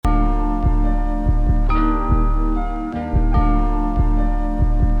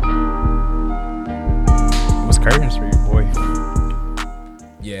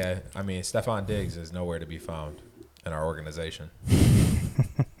I mean, Stephon Diggs is nowhere to be found in our organization.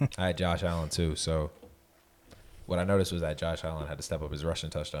 I had Josh Allen too, so what I noticed was that Josh Allen had to step up his rushing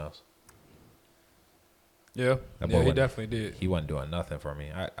touchdowns. Yeah, he definitely did. He wasn't doing nothing for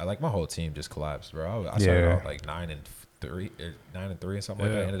me. I like my whole team just collapsed, bro. I started out like 9-3 or something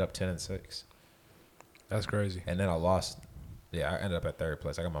like that. I ended up 10-6. That's crazy. And then I lost. Yeah, I ended up at third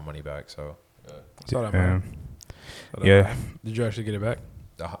place. I got my money back. So saw that, man. Yeah. Did you actually get it back?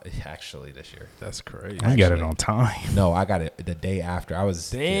 Actually, this year. That's crazy. I got it on time. No, I got it the day after. I was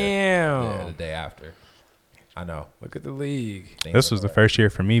damn. Yeah, the day after. I know. Look at the league. This was the first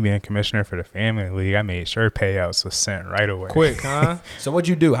year for me being commissioner for the family league. I made sure payouts was sent right away. Quick, huh? So what'd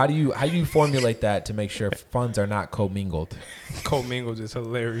you do? How do you formulate that to make sure funds are not commingled? Commingled is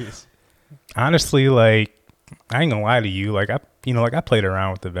hilarious. Honestly, like, I ain't gonna lie to you. Like, I played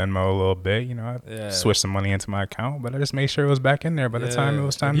around with the Venmo a little bit. I switched some money into my account, but I just made sure it was back in there by the time it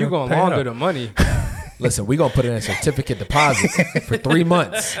was time to pay. You gonna launder the money. Listen, we gonna put it in a certificate deposit for 3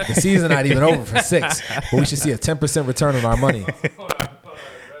 months. The season not even over for 6, but we should see a 10% return on our money. Oh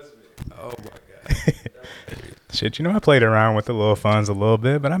my god! Shit, I played around with the little funds a little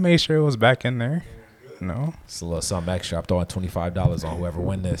bit, but I made sure it was back in there. It's a little something extra. I'm throwing $25 on whoever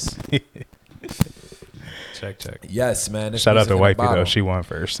win this. Check. Yes, man. Shout out to Wifey though. She won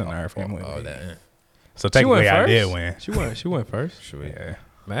first in our family. So technically, I did win. She went first. Yeah.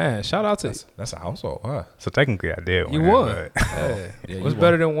 Man, shout out to that's a household, huh? So technically, I did win. You won. What's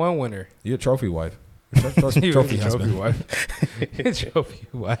better than one winner? You a trophy wife. Trophy husband. Wife. Trophy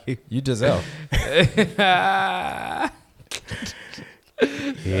wife. You Giselle.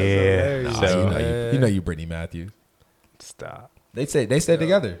 Yeah. You know you Brittany Matthews. Stop. They stay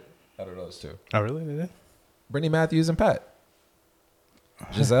together. Out of those two. Oh, really? Did they? Brittany Matthews and Pat.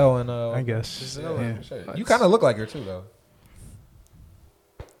 Giselle and I guess. Giselle and you kind of look like her too, though.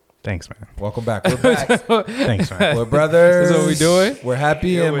 Thanks, man. Welcome back. We're back. Thanks, man. We're brothers. That's what we doing. We're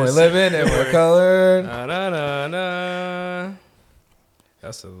happy and we're living and we're colored.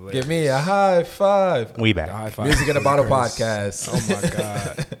 That's hilarious. Give me a high five. We back. High five. Music in a Bottle podcast. Oh my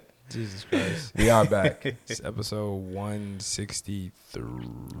god. Jesus Christ. We are back. It's episode 163.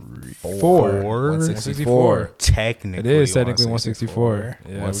 164. Technically. It is technically 164.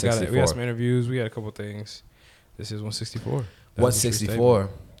 Yeah, 164. We got some interviews. We got a couple things. This is 164. 164.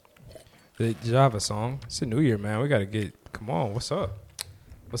 Did you have a song? It's a new year, man. We got to come on. What's up?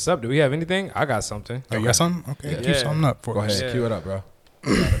 What's up? Do we have anything? I got something. Oh, you got something? Okay. Yeah. Cue something up for Go us. ahead. Yeah. Cue it up, bro.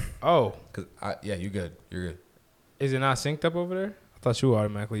 Oh. Yeah, you good. You're good. Is it not synced up over there? I thought you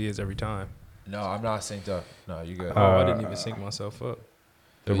automatically is every time. No, I'm not synced up. No, you good. I didn't even sync myself up.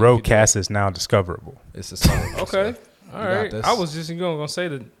 The roadcast is now discoverable. It's a song. Okay. All right. this. I was just gonna say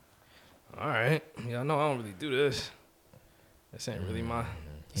that. All right. Yeah, I know I don't really do this. This ain't really my.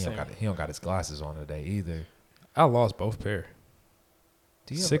 He don't got his glasses on today either. I lost both pair.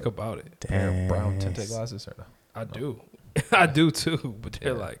 Do you Sick have about it. a pair of brown tinted glasses or no? I do. I do too. But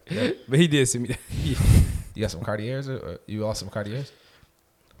they're but he did send me that. You got some Cartiers or you lost some Cartiers?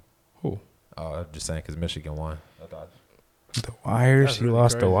 Who? I'm just saying because Michigan won. I thought. The wires. That's You really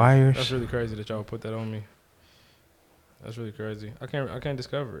lost crazy. the wires. That's really crazy that y'all put that on me. That's really crazy. I can't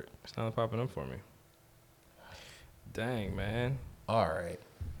discover it. It's not popping up for me. Dang, man. All right.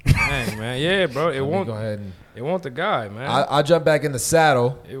 Dang, man. Yeah, bro. It won't Go ahead and It won't the guy, man. I'll jump back in the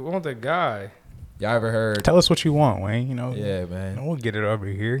saddle. It won't the guy. Y'all ever heard? Tell us what you want, Wayne. Yeah, man. We'll get it over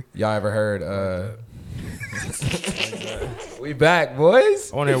here. Y'all ever heard? We back,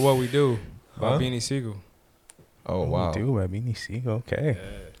 boys. I want to hear What We Do by Beanie Siegel. Oh wow. We do, baby. Beanie Siegel. Okay.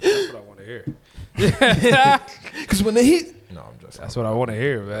 That's what I want to hear. Because when the heat. No, I'm just. That's what I want to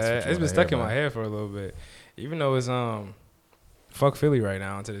hear, man. what you It's wanna been stuck hear, in my man. head for a little bit. Even though it's fuck Philly right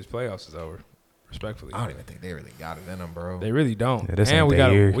now until this playoffs is over. Respectfully. I don't even think they really got it in them, bro. They really don't. Yeah, this and ain't we their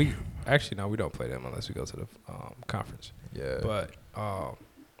got year. we actually no, we don't play them unless we go to the conference. Yeah. But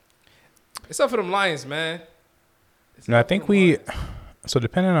it's up for them Lions, man. No, I think so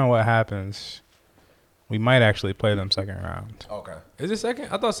depending on what happens, we might actually play them second round. Okay. Is it second?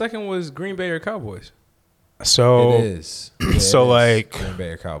 I thought second was Green Bay or Cowboys. So It is. Yeah, So, like- Green Bay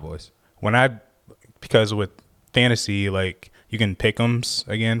or Cowboys. because with fantasy, like you can pick 'ems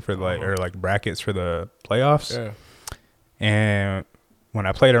again for or brackets for the playoffs. Yeah. And when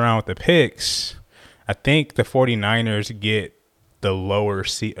I played around with the picks, I think the 49ers get the lower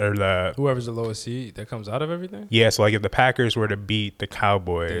seed or the Whoever's the lowest seed that comes out of everything. yeah. So like if the Packers were to beat the Then they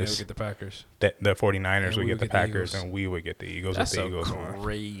Cowboys, would get the Packers. the 49ers And would we get the would get the Packers, Eagles. and we would get the Eagles That's if the a Eagles won.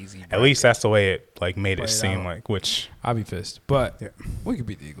 crazy. At least that's the way it like made Played it seem out. like, which I'll be pissed, but Yeah. we could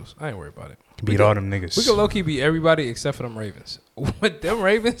beat the Eagles. I ain't worried about it. beat all them niggas. We could low key beat everybody except for them Ravens. What them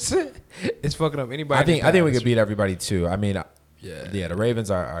Ravens is fucking up anybody. I think in the we could past. beat everybody too. I mean, Yeah, the Ravens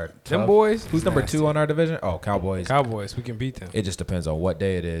are them tough. boys. Who's number 2 on our division? Oh, Cowboys. Cowboys. We can beat them. It just depends on what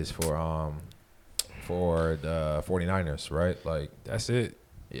day it is for the 49ers, right? Like, That's it.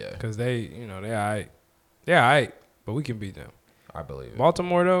 yeah, Cause they, you know, they alright. They alright, but we can beat them. I believe it.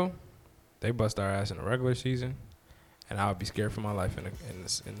 Baltimore though, they bust our ass in the regular season, and I would be scared for my life in the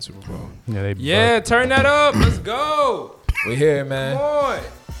Super Bowl. Yeah, they Yeah, turn that up. Let's go. We here, Come man. on.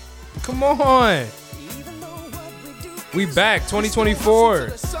 Come on. We back 2024.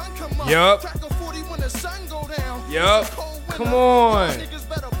 Yup. Yup. Come on.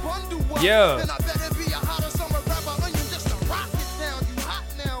 Yeah.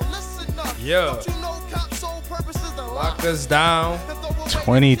 Yeah. Lock us down.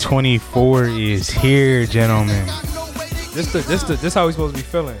 2024 is here, gentlemen. This how we supposed to be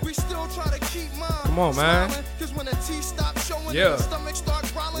feeling. Come on, man. Yeah.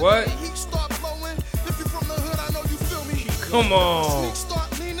 What? Come on.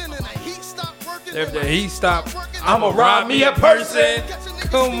 If the heat stop, I'ma rob me a person.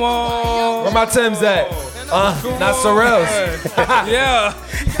 Come on. Where my Timbs at? Not Sorrells. Yeah.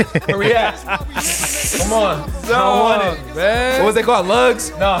 Where we at? Come on. I don't want it. Man. What was they called? Lugs?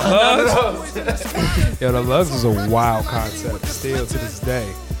 No. Yo, the Lugs was a wild concept still to this day.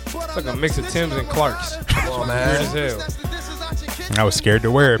 It's like a mix of Timbs and Clarks. Come on, Weird man. as hell. I was scared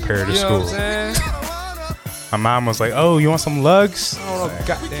to wear a pair to You know what school. I'm saying? My mom was like, "Oh, you want some lugs?" I don't know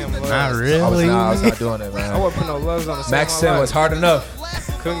goddamn Lugs. Not I really. was not doing it, I man. wasn't putting no Lugs on the side Max of my 10 life. was hard enough.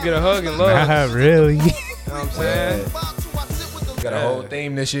 Couldn't get a hug in Lugs. Not really. You know what I'm saying? Got a whole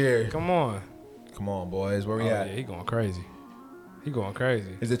theme this year. Come on. Come on, boys. Where Oh, we yeah, at? he going crazy. He going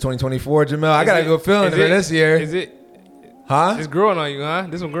crazy. Is it 2024, Jamel? I got a Is it- good feeling is for it- this year. Is it? Huh? It's growing on you, huh?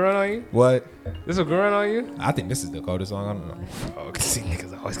 This one growing on you? What? This one growing on you? I think this is the coldest song. I don't know. Oh, cause see,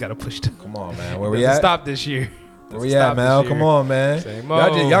 niggas always gotta push them. Come on, man. Where we Doesn't at? stop this year. Where we at, Mel? Come on, man. Same Y'all,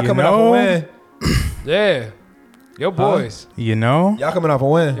 old. y'all You coming off a know? win. Yeah. Yo boys. You know, Y'all coming off a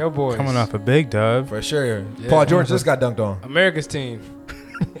win. Yo boys. coming off a big dub. For sure. Yeah. Paul George just got dunked on. America's team.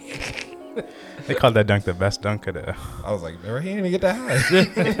 They called that dunk the best dunk of the. I was like, he didn't even get that high.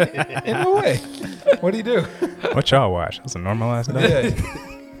 In no way. What'd he do? What y'all watch? That's a normal ass dunk. Yeah.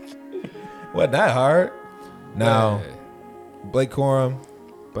 Wasn't that hard. Now, Yeah. Blake Corum,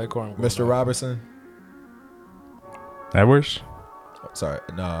 Blake Corum. Mr. Robertson. Edwards. Sorry,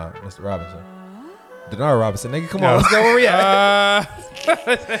 nah, Mr. Robinson. Denard Robinson. Nigga, come on, let's go. Where we at?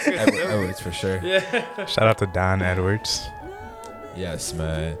 Edwards for sure. Shout out to Don Edwards. Yes,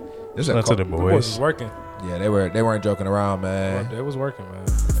 man. This is Shout a out to the The boys was boys. working. Yeah, they weren't joking around, man. It was working, man.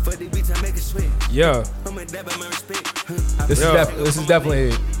 Yeah. This Yeah. is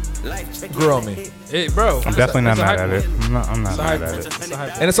definitely grew on me, Bro. I'm definitely not it's a mad hype at it. movie. I'm not It's a mad hype at movie. it. It's a hype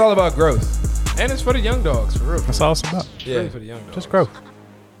movie. and it's all about growth. And it's for the young dogs, for real. That's all it's about. It's really for the young dogs. Just growth.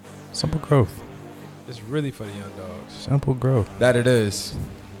 Simple growth. It's really for the young dogs. Simple growth. That it is.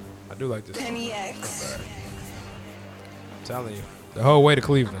 I do like this. song. Penny X. I'm telling you. The whole way to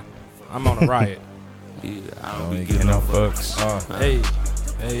Cleveland. I'm on a riot. I don't be getting no fucks. Hey.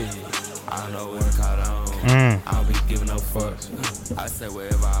 Hey. I know what I caught on. I don't be giving no fucks. I say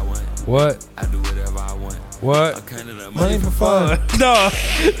whatever I want. What? I do whatever I want. What? I can't do that Money money. for fun. No.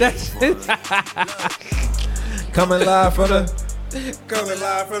 That's it. Coming live from the. Coming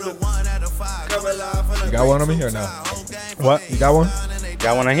live from the one out of five. Coming live from the. You got one on me or no? What? You got one?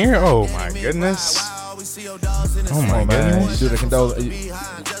 Got one in here? Oh my goodness. Oh my Oh man, goodness. you do the condole.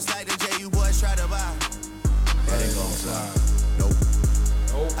 Just like the J you boys try to buy.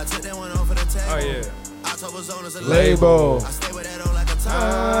 I took that one off of the table. Oh, yeah. October zone is a Label. I stay with that on like a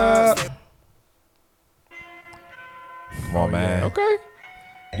time. Come on, man. Okay.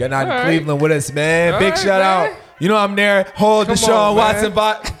 You're not in All right. Cleveland with us, man. All Big right, shout man. out. You know I'm there. Hold Come Deshaun on, Watson man.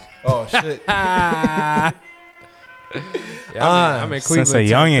 bot. Oh shit. Yeah, I'm in Cleveland. Since a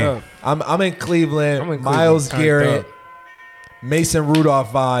youngin'. turned up. I'm in Cleveland. I'm in Cleveland, Miles turned Garrett, up. Mason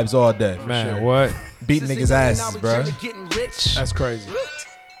Rudolph vibes all day. Man, what? Beating niggas' asses, bro. That's crazy.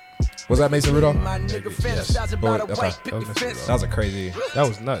 Was that Mason Rudolph? Yes. Oh, okay. That was Mr. That was a crazy. That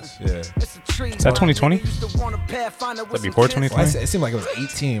was nuts. Yeah. Is that 2020? Is that before 2020? Well, it seemed like it was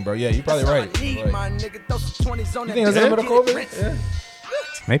 18, bro. Yeah, you're probably right. Like, you think it was Yeah. a little bit of COVID? Yeah.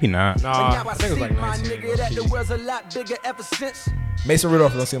 Maybe not. Nah, I think it was like 19. Mason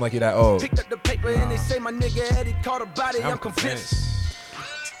Rudolph don't seem like he that old. I'm convinced.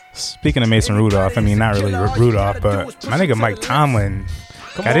 Speaking of Mason Rudolph, I mean, not really Rudolph, but my nigga Mike Tomlin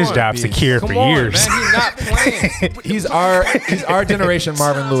got his job secured for years. Man, he's not playing. He's our generation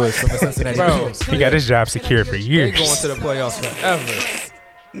Marvin Lewis from the Cincinnati Bro, Bengals. He got his job secured for They years. going to the playoffs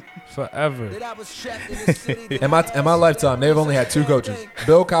forever. In my lifetime, they've only had two coaches: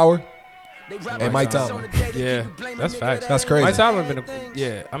 Bill Cowher and Mike Tomlin. Yeah, that's facts. That's crazy. Mike Tomlin been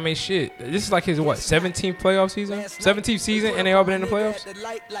yeah. I mean, shit. This is like his what 17th playoff season, 17th season, and they all been in the playoffs.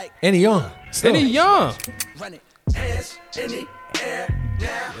 And he young. And he young.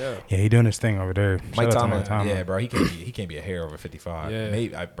 Yeah, he doing his thing over there. Mike Shout out to Tomlin. Yeah, bro. He can't be a hair over 55. Yeah.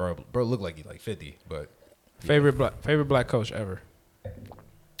 Maybe bro look like he's like 50, but Favorite black coach ever.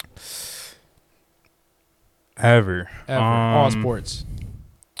 Ever. All sports.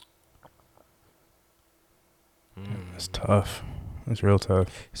 It's tough. It's real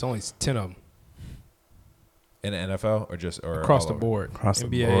tough. It's only 10 of them in the NFL or across all the over? board. Across the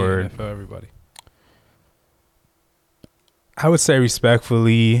NBA, board. NFL, everybody. I would say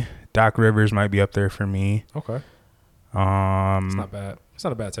respectfully, Doc Rivers might be up there for me. Okay. It's not bad. It's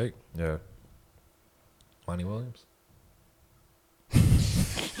not a bad take. Yeah. Monty Williams.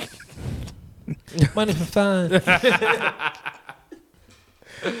 Money for fun.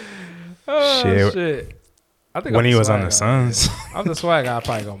 Oh, Shit. shit. I think When I'm he the was on swag the guy. Suns. I'm the swag guy. I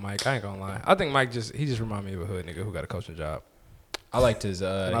probably go Mike. I ain't gonna lie. I think Mike just remind me of a hood nigga who got a coaching job. I liked his.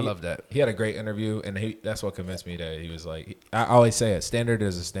 And I love that. He had a great interview, and that's what convinced me that he was like. I always say it. Standard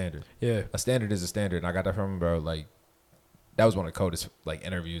is a standard. Yeah. A standard is a standard, and I got that from him, bro. Like, that was one of the coldest like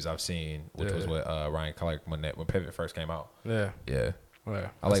interviews I've seen, which was with Ryan Clark when Pivot first came out. Yeah. Yeah. Yeah.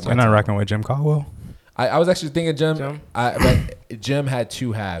 I like. They're not rocking with Jim Caldwell. I was actually thinking Jim. Jim? But Jim had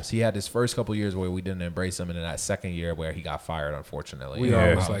two halves. He had his first couple years where we didn't embrace him, and then that second year where he got fired, unfortunately. We Yeah.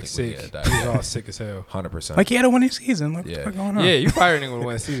 all was I don't like think we sick. did We was all sick as hell. 100%. Like he had a winning season. Like, Yeah. what the fuck going on? Yeah, you fired a nigga with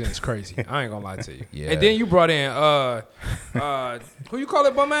one season is crazy. I ain't gonna lie to you. Yeah. And then you brought in who you call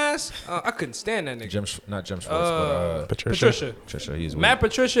it bum ass? I couldn't stand that nigga. Not Jim Schwartz, but Patricia. Patricia. He's Matt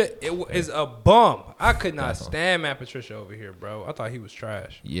Patricia is a bum. I could not Definitely. stand Matt Patricia over here, bro. I thought he was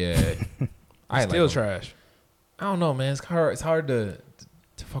trash. Yeah. I Still like him. trash. I don't know, man. It's hard to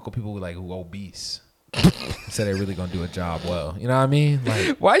fuck with people who obese. Say they're really gonna do a job well. You know what I mean?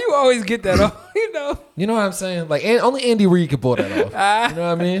 Like, Why you always get that off? You know. you know what I'm saying? Like, only Andy Reid could pull that off. You know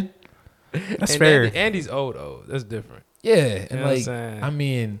what I mean? That's And fair. Andy's old. That's different. Yeah, You and know what I'm like, saying? I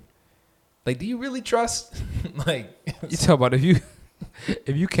mean, like, do you really trust? Like, You talk about if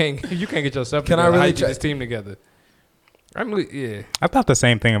you can't get yourself Can I together, how really you get try- this team together? I mean, yeah. I thought the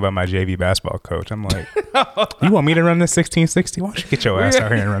same thing about my JV basketball coach. I'm like, you want me to run this 1660? Why don't you get your ass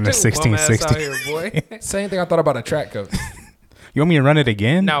out here and run this Get your bum ass out 1660? here, boy. same thing I thought about a track coach. You want me to run it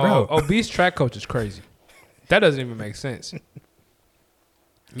again? Now, Bro. obese track coach is crazy. That doesn't even make sense.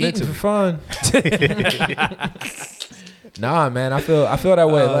 Eating for fun. Nah, man. I feel that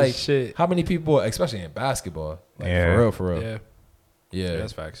way. Oh, like, shit. how many people, especially in basketball, like, Yeah. for real, Yeah. yeah.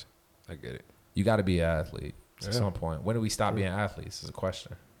 That's facts. I get it. You got to be an athlete at Yeah. some point. When do we stop being athletes? Is a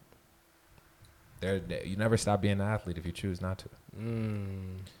question. You never stop being an athlete if you choose not to.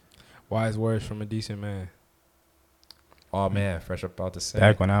 Wise words from a decent man. Oh man, fresh up out the sand.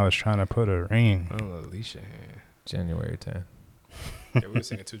 Back when I was trying to put a ring. I don't know, Alicia here. January 10th. Yeah, we were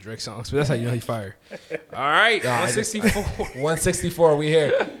singing two Drake songs, but that's how you know he fired. All right, Nah, I 164. 164. We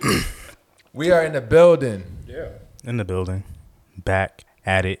here. We are in the building. In the building. Back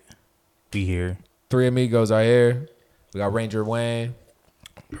at it. Be here. Three amigos are here. We got Ranger Wayne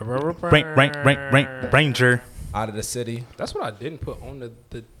Ranger. out of the city. That's what I didn't put on the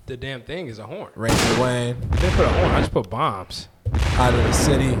damn thing is a horn. Ranger Wayne I didn't put a horn. I just put bombs. out of the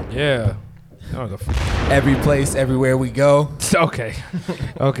city. Yeah. That was Every place, everywhere we go. okay.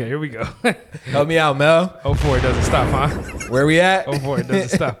 Okay, here we go. Help me out, Mel. Oh, 4 it doesn't stop, huh? Where we at? Oh, 4 it doesn't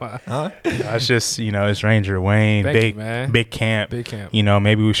stop, huh? It's just, it's Ranger Wayne. Thank you, Big man. big camp. Big camp.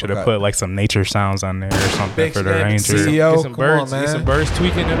 Maybe we should have Okay. put like some nature sounds on there or something Big for the camp, Ranger. CEO. Get some come birds. on, Get some man. birds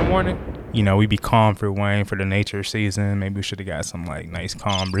tweaking in the morning. We be calm for Wayne for the nature season. Maybe we should have got some like nice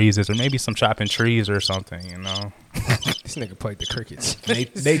calm breezes or maybe some chopping trees or something, This nigga played the crickets.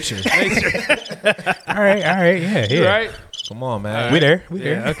 Nature. All right, yeah. You right? Come on, man. We there.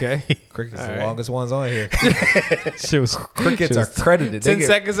 Yeah, okay. Crickets All the right. longest ones on here. Shit was Crickets are credited. 10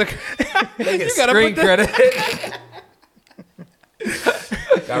 seconds. They get You gotta screen put that- credit.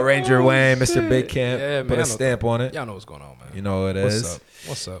 Got Ranger Wayne, Mr. Big Camp. Yeah, Put man, a I know- stamp on it. Y'all know what's going on, man. You know what it is.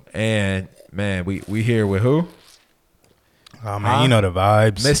 What's up? And man, we here with who? Oh man, you know the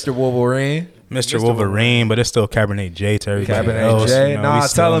vibes. Mr. Wolverine. Mr. Wolverine, but it's still Cabernet J to everybody Cabernet else. J. You know, Nah, we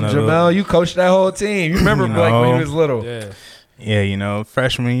still tell him, in the Jamel, you coached that whole team. You remember You Blake when know. he was little. Yeah. Yeah, you know,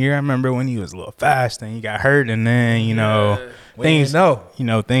 freshman year, I remember when he was a little fast and he got hurt, and then you know things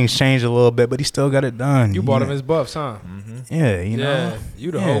things changed a little bit, but he still got it done. You bought him his buffs, huh? Yeah, you know. Yeah.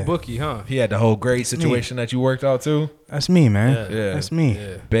 You the whole bookie, huh? He had the whole grade situation that you worked out too. That's me, man. Yeah. That's me.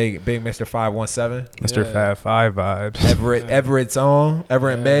 Yeah. Big Mr. 517. Mr. Yeah. Fat Five vibes. Everett's own.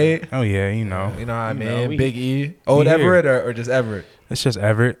 Everett made. Oh yeah, you know. You know what I You mean? know, we- Big E. Old here. Everett or just Everett? It's just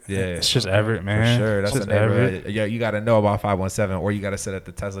Everett. Yeah. It's just Everett, man. For sure. That's It's the just neighborhood. Yeah, you got to know about 517 or you got to sit at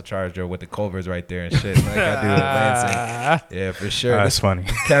the Tesla charger with the Culvers right there and shit. Like I do in Lansing. Yeah, for sure. That's funny.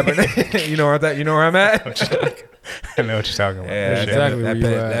 Cabernet. You know where I'm at? I know what you're talking about. Yeah, For sure. exactly where you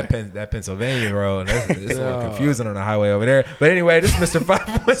at. that Pennsylvania road. It's a little confusing on the highway over there. But anyway, this is Mr.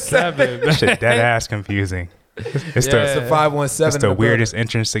 517. Shit, dead ass confusing. It's Yeah. Mr. 517. it's the weirdest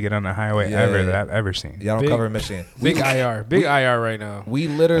entrance to get on the highway Yeah. ever that I've ever seen. Y'all don't Big- cover Michigan. Big IR. Big IR right now. We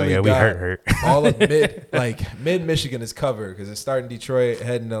Oh literally yeah, we got hurt. all of mid Michigan is covered because it's starting Detroit,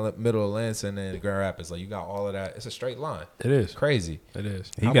 heading to the middle of Lansing and Grand Rapids. Like you got all of that. It's a straight line. It is. Crazy. It is.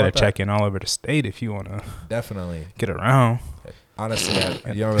 You How gotta about that? check in all over the state if you wanna Definitely. get around. Honestly,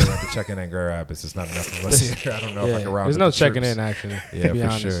 you don't really have to check in at Grand Rapids. It's not enough of us here. I don't know if I can round There's up no the checking troops. in, actually. Yeah, to be for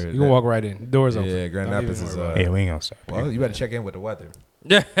honest. sure. You can walk right in. Doors open. Yeah, Grand Don't Rapids even is. worry about Yeah, we ain't gonna stop. Well, you better check in with the weather.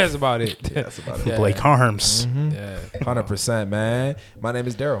 Yeah, that's about it. Yeah, that's about it. Yeah. Blake Harms. Yeah. 100%, man. My name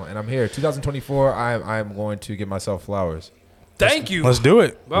is Daryl, and I'm here. 2024. I'm going to give myself flowers. Thank you. Let's do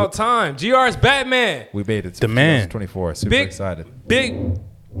it. About time. GR's Batman. We made it to The man. 2024. Super Big- excited. Big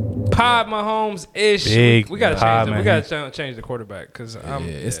Pod Mahomes ish. Big We gotta Pod change. We Mahomes. gotta change the quarterback because Yeah,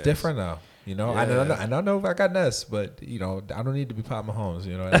 it's different now. You know, I don't know if I got Ness, but you know, I don't need to be Pat Mahomes.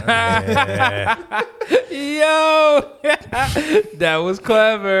 You know, Yo, that was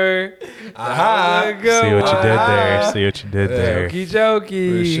clever. Aha. That was a good See what you did one. there. See what you did there. Jokey,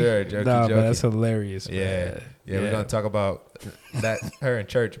 jokey. For sure, jokey, Nah, but jokey. that's hilarious. yeah, Man. We're gonna talk about that her in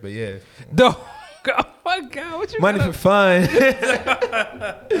church, but yeah, Dog. Oh my God, what you money got for fun.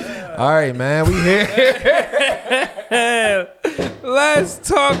 All right, man, we here. Let's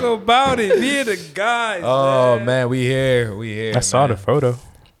talk about it. Me and the guys. Oh man, we here. I saw the photo.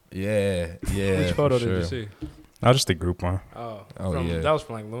 Yeah. Which photo for did you sure. see? Not just the group one. Oh, From- yeah. That was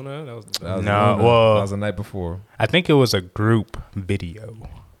from like Luna. That was the That was No, Luna. well- that was the night before. I think it was a group video.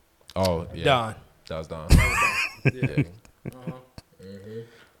 Oh yeah, Don. that was Don. Yeah.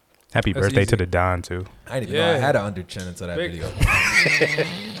 Happy That's birthday easy. to the Don too. I didn't even know I Yeah. had an under chin until that Big- video. I'm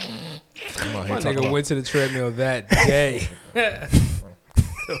out here My talking nigga about went to the treadmill that day.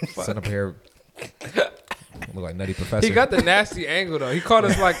 sitting up here. Look like Nutty Professor. He got the nasty angle though. He caught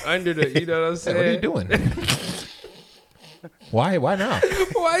us like under the. You know what I'm Hey, saying? what are you doing? Why now?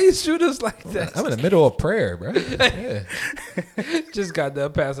 Why you shoot us like that? I'm in the middle of prayer, bro. Yeah. Just got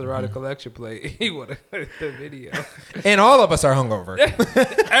done passing around a collection plate. He wanted the video. And all of us are hungover.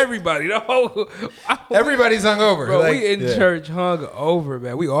 Everybody, the whole. Everybody's hungover. Bro, Like, we in yeah. church hung over,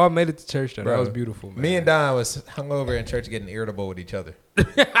 man. We all made it to church though. Bro, That was beautiful, man. Me and Don was hungover in church getting irritable with each other.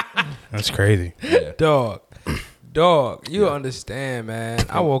 That's crazy. Yeah. Dog, you understand, man.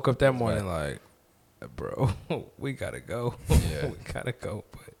 I woke up that morning like, bro, we gotta go. Yeah. We gotta go,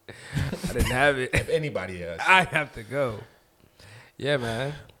 but I didn't have it. If anybody else. I have to go. Yeah,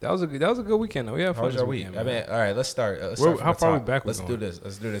 man. That was a good weekend though. We had How fun was this your week? weekend, I man. mean, all right, let's start. Where- From how the far we top. back we Let's going? do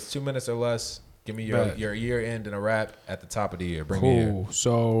this. 2 minutes or less. Give me Bet. your year end and a wrap at the top of the year. Bring me here. Cool.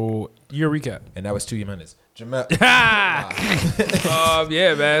 So year recap. And that was 2 minutes. Jamel.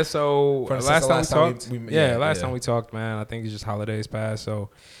 Yeah, man. So From the- last since the time last we time talked, we- last yeah. time we talked, man. I think it's just holidays passed. So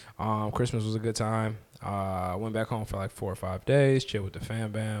Christmas was a good time. I went back home for like 4 or 5 days, chilled with the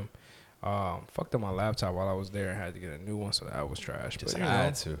fam bam. Fucked up my laptop while I was there and had to get a new one, so that was trash. Just But, you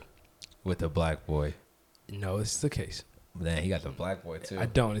had to. With the black boy. no, this is the case. Man, he got the black boy too. I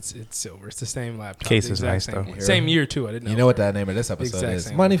don't. It's silver. It's the same laptop. Case The is exact nice, same, though. Same year too. I didn't know. You know what that name of this episode Exact is?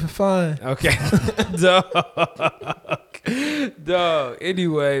 same Money for fun. Okay. Dog.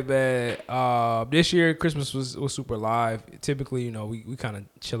 Anyway, man. This year Christmas was super live. Typically, you know, we kind of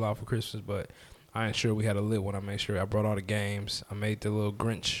chill out for Christmas, but I ain't sure we had a lit one. I made sure I brought all the games. I made the little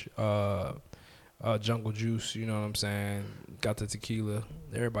Grinch jungle juice, you know what I'm saying? Got the tequila.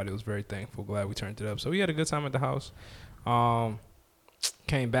 Everybody was very thankful. Glad we turned it up. So we had a good time at the house.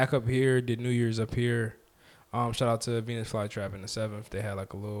 Came back up here, did New Year's up here. Shout out to Venus Flytrap in the 7th. They had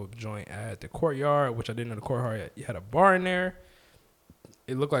like a little joint at the Courtyard, which I didn't know the Courtyard had a bar in there.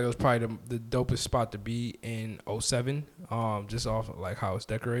 It looked like it was probably the dopest spot to be in 07, just off of like how it's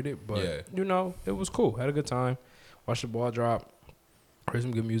decorated. But, Yeah. you know, it was cool. Had a good time. watch the ball drop. Heard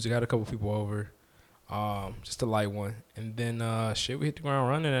some good music. I had a couple people over. Just a light one. And then we hit the ground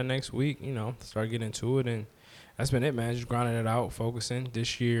running that next week, start getting into it. And that's been it, man. Just grinding it out, focusing.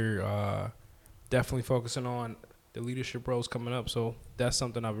 This year, definitely focusing on the leadership roles coming up. So that's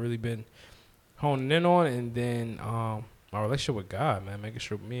something I've really been honing in on. And then my relationship with God, man, making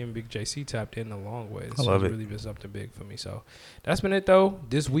sure me and Big JC tapped in a long way. I love it. It's really been something big for me. So that's been it, though.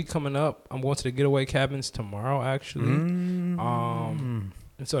 This week coming up, I'm going to the Getaway Cabins tomorrow, actually.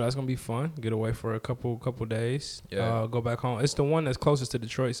 And so that's going to be fun. Get away for a couple days. Yeah. Go back home. It's the one that's closest to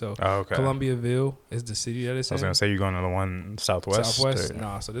Detroit. So Columbiaville is the city that it's in. I was going to say you're going to the one southwest. Southwest?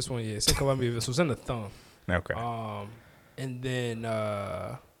 Nah, so this one, it's in Columbiaville. So it's in the thumb. Okay. And then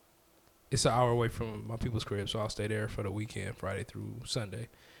it's an hour away from my people's crib, so I'll stay there for the weekend, Friday through Sunday.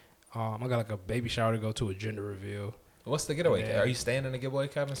 I got like a baby shower to go to, a gender reveal. What's the getaway? Are you staying in the getaway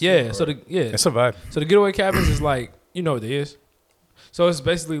cabins? Yeah. Too, so it's a vibe. So the getaway cabins is like, you know what it is. So it's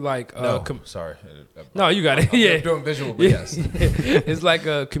basically like sorry. No, you got it. I'm doing visual, but yes. It's like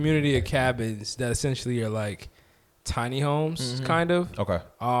a community of cabins that essentially are like tiny homes, kind of. Okay.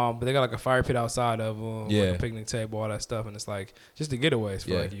 But they got like a fire pit outside of them, yeah, like a picnic table, all that stuff, and it's like just the getaways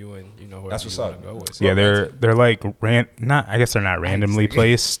for like you and whoever that's what's you up. Go with. So yeah, they're like I guess they're not randomly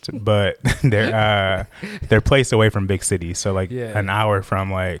placed, but they're placed away from big cities, so like an hour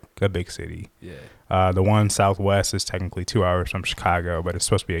from like a big city. Yeah. The one southwest is technically 2 hours from Chicago, but it's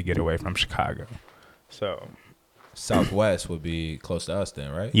supposed to be a getaway from Chicago. So southwest would be close to us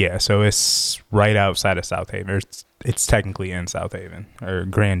then, right? Yeah, so it's right outside of South Haven. It's technically in South Haven or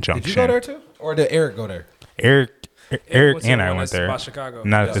Grand Junction. Did you go there too? Or did Eric go there? Eric and I went there. Chicago.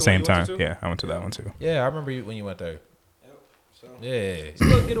 Not at the same time. Yeah, I went to that one too. Yeah, I remember when you went there. Yep. So. Yeah. It's a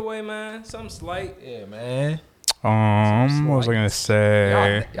little getaway, man. Something slight. Yeah, man. What was I gonna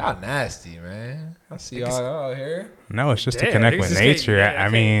say? Y'all nasty, man. I see y'all out here. No, it's just to connect with nature. I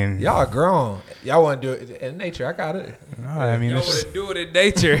mean, y'all grown. Y'all want to do it in nature. I got it. No, I mean, y'all want to do it in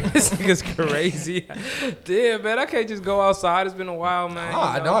nature. This nigga's crazy. Damn, man, I can't just go outside. It's been a while,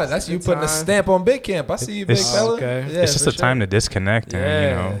 man. No, that's you putting a stamp on Big Camp. I see you, big fella. Okay. Yeah, it's just a time to disconnect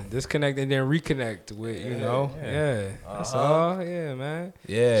and disconnect and then reconnect with that's all. Yeah, man.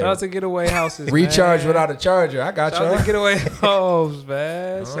 Yeah. Shout out to Getaway Houses. Recharge without a charger. I got y'all. Shout out to Getaway Homes,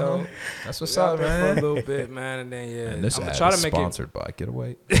 man. So that's what's up, man. For a little bit, man, and then And this I'm try to make sponsored by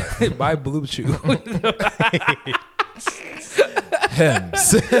Getaway. By Blue Chew.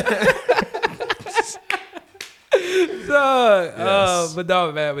 Hems. But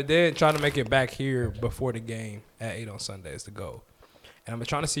no, man. But then trying to make it back here before the game at 8 on Sunday is the goal. And I'm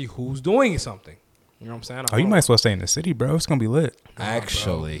trying to see who's doing something. You know what I'm saying? You might as well stay in the city, bro. It's gonna be lit.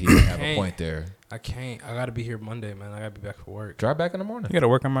 Actually, he didn't have a point there. I can't. I gotta be here Monday, man. I gotta be back for work. Drive back in the morning. You gotta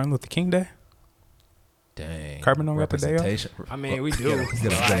work on Martin Luther King Day. Dang. Carbon don't got the day off. I mean, we do.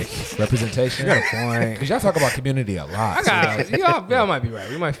 Representation. You got a point. Because y'all talk about community a lot. Y'all might be right.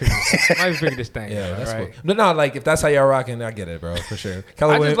 We might figure this thing out. That's right? cool. No, like if that's how y'all rocking, I get it, bro, for sure.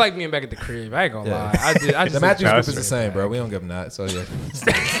 I just like being back at the crib. I ain't gonna lie. I just the Matthews group is the same, bro. We don't give them that. So yeah.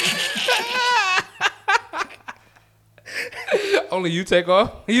 Only you take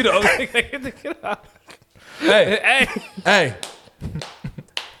off. You the only nigga that get off. Hey.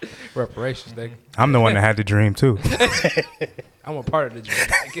 Reparations, nigga. I'm the one that had the dream too. I'm a part of the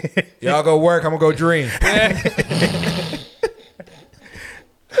dream. Y'all go work. I'm gonna go dream.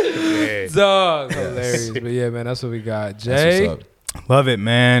 Dog, hilarious. But yeah, man, that's what we got. Jay, what's up. Love it,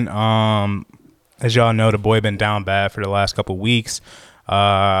 man. As y'all know, the boy been down bad for the last couple weeks.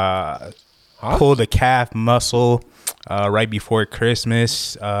 Pulled a calf muscle right before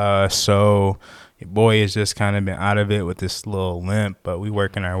Christmas. So your boy has just kind of been out of it with this little limp, but we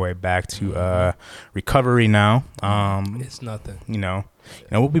working our way back to recovery now. It's nothing. You know,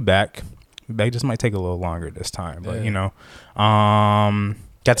 we'll be back. Just might take a little longer this time, but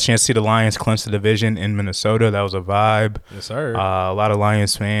got the chance to see the Lions clinch the division in Minnesota. That was a vibe. Yes, sir. A lot of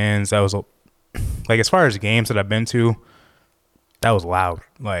Lions fans. That was like, as far as games that I've been to, that was loud.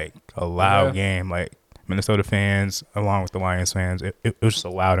 Like a loud game. Like Minnesota fans along with the Lions fans. It was just a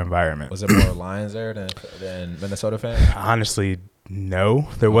loud environment. Was it more Lions there than Minnesota fans? Honestly, no.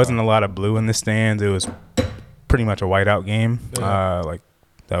 There wasn't a lot of blue in the stands. It was pretty much a whiteout game. Like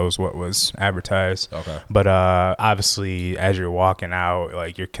that was what was advertised. Okay. But obviously, as you're walking out,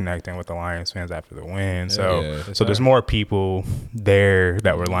 like you're connecting with the Lions fans after the win. So there's more people there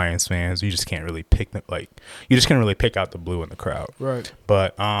that were Lions fans. You just can't really pick out the blue in the crowd. Right.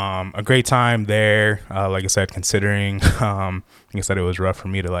 But a great time there. Like I said, considering like I said, it was rough for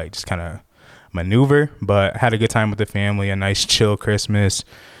me to like just kind of maneuver, but had a good time with the family. A nice chill Christmas.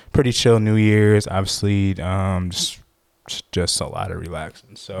 pretty chill New Year's. Obviously, just a lot of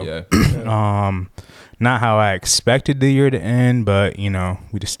relaxing. So, not how I expected the year to end, but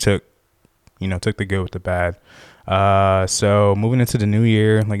we just took the good with the bad. So moving into the new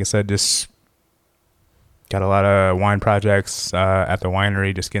year, like I said, just got a lot of wine projects at the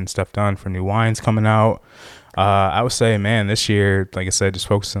winery, just getting stuff done for new wines coming out. I would say, man, this year, like I said, just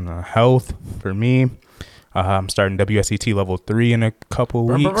focusing on health for me. I'm starting WSET level 3 in a couple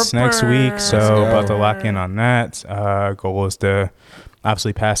weeks next week, so about to lock in on that. Goal is to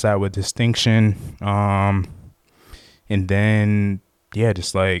obviously pass that with distinction, and then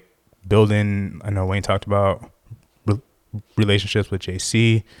just like building. I know Wayne talked about relationships with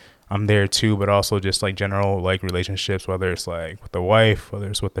JC. I'm there too, but also just like general like relationships, whether it's like with the wife, whether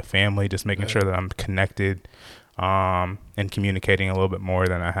it's with the family, just making sure that I'm connected. And communicating a little bit more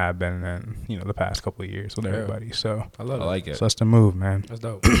than I have been in the past couple of years with everybody. So I like it. So that's the move, man. That's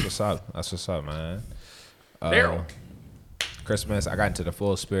dope. That's what's up, man. Christmas, I got into the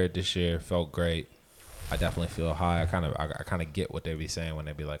full spirit this year. Felt great. I definitely feel high. I kind of get what they be saying when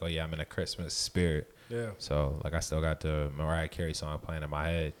they be like, "Oh yeah, I'm in a Christmas spirit." Yeah. So like, I still got the Mariah Carey song playing in my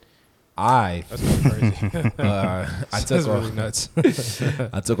head. That's kind of crazy. I took off. Really nuts.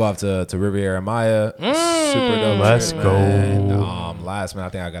 I took off to Riviera Maya. Super dope. Let's trip, go. man. Last minute, I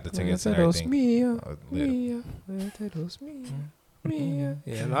think I got the tickets and everything.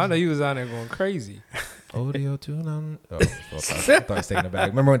 Yeah, no, I know you was out there going crazy. Audio tune. I thought I was taking it back.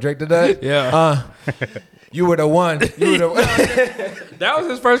 Remember when Drake did that? Yeah. You were the one. That was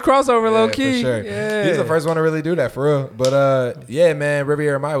his first crossover, low key. For sure. Yeah. He's the first one to really do that, for real. But yeah, man,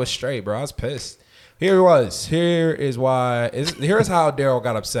 Riviera Maya was straight, bro. I was pissed. Here it was. Here's how Daryl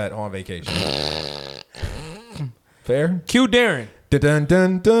got upset on vacation. Fair? Cue Darren. Dun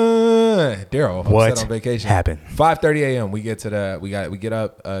dun dun. Daryl What upset on vacation. happened? 5:30 a.m. We get to the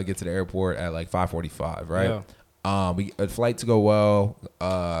airport at like 5:45, right? Yeah. Flights go well.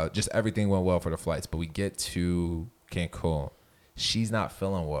 Just everything went well for the flights, but we get to Cancun. She's not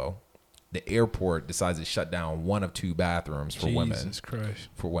feeling well. The airport decides to shut down one of 2 bathrooms for women. Jesus Christ.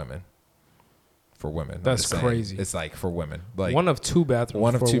 For women. That's crazy. It's like for women. Like one of 2 bathrooms.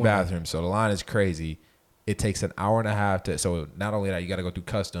 One of 2 bathrooms. So the line is crazy. It takes an hour and a half to. So not only that, you got to go through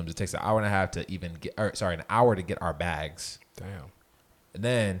customs. It takes an hour and a half to even get. An hour to get our bags. Damn. And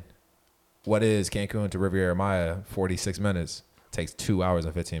then, what is Cancun to Riviera Maya? 46 minutes. Takes 2 hours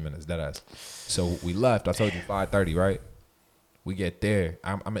and 15 minutes. Deadass. So we left. I told you 5:30, right? We get there.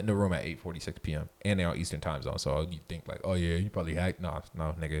 I'm in the room at 8:46 p.m. and they're on Eastern time zone. So you think like, oh yeah, you probably hacked. No,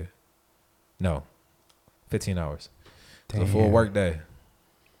 nigga. No. 15 hours. It's a full work day.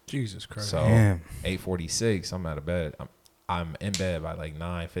 Jesus Christ. So 8:46, I'm out of bed. I'm in bed by like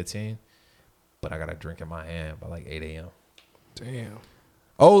 9:15, but I got a drink in my hand by like 8 a.m. Damn.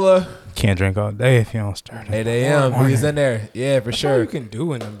 Ola. Can't drink all day if you don't start. 8 a.m. He's in there. Yeah, for sure. All you can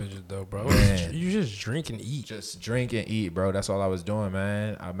do in them bitches though, bro. Man. You just drink and eat. Just drink and eat, bro. That's all I was doing,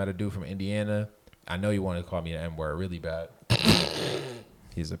 man. I met a dude from Indiana. I know you wanted to call me an N-word really bad.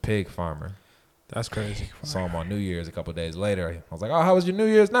 He's a pig farmer. That's crazy. Saw him on New Year's a couple days later. I was like, "Oh, how was your New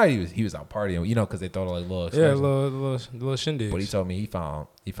Year's night?" He was out partying, because they throw like little little shindigs. But he told me he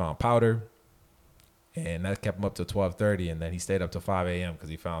found powder, and that kept him up to 12:30, and then he stayed up to 5 a.m. because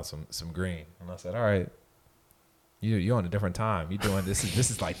he found some green. And I said, "All right, you're on a different time. You doing this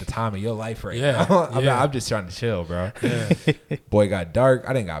is like the time of your life right now. I'm just trying to chill, bro." Yeah. Boy, got dark.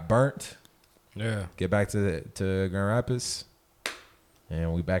 I didn't got burnt. Yeah. Get back to Grand Rapids.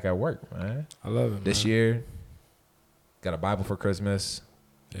 And we back at work, man. I love it. This year, got a Bible for Christmas.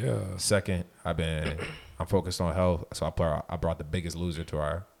 Yeah. Second, I'm focused on health, so I brought the Biggest Loser to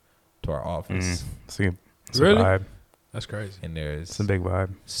our office. It's a Really? vibe. That's crazy. And there's It's a big vibe.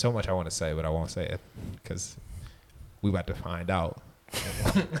 so much I want to say, but I won't say it because we about to find out.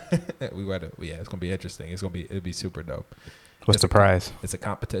 It's gonna be interesting. It'll be super dope. What's the prize? It's a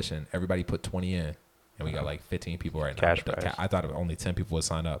competition. Everybody put 20 in. And we got like 15 people right now. Cash prize. I thought only 10 people would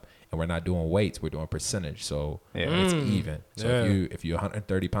sign up. And we're not doing weights. We're doing percentage. So it's even. So if you're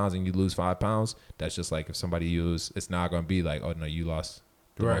 130 pounds and you lose 5 pounds, that's just like if somebody it's not going to be like, oh, no, you lost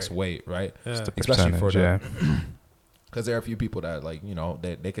the most weight, right? Yeah. Especially for the because there are a few people that like,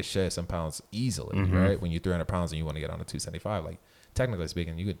 they could shed some pounds easily, right? When you're 300 pounds and you want to get on to 275, like technically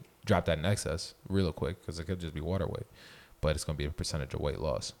speaking, you could drop that in excess real quick because it could just be water weight. But it's going to be a percentage of weight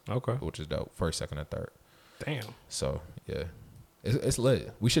loss. Okay. Which is dope. First, second, and third. Damn. So, yeah. It's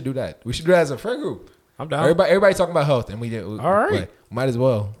lit. We should do that. We should do that as a friend group. I'm down. Everybody talking about health. And we did. All right. Might as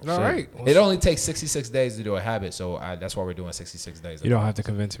well. All right. It only takes 66 days to do a habit. So, that's why we're doing 66 days. You don't have to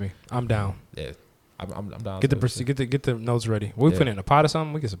convince me. I'm down. Yeah. I'm down. Get the notes ready. We put it in a pot or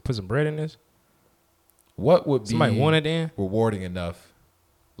something. We can put some bread in this. What would be somebody want at the end? Rewarding enough,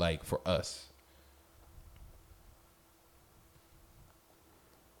 like for us?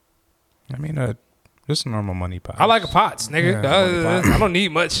 I mean, just a normal money pot. I like pots, nigga. Yeah, I don't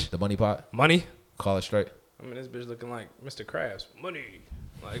need much. The money pot. Money. Call it straight. I mean, this bitch looking like Mr. Krabs. Money.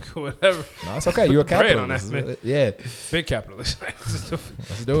 Like, whatever. No, it's okay. You're a Bread on capitalist. that, man. Yeah. Big capitalist.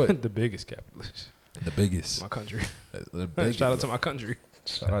 Let's do it. The biggest capitalist. The biggest. My country. The biggest. Shout out to my country.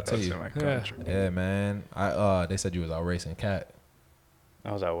 Shout out to you. my country. Yeah, man. They said you was out racing cat.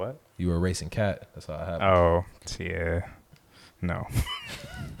 I was at what? You were racing cat. That's how it happened. Oh, yeah. No.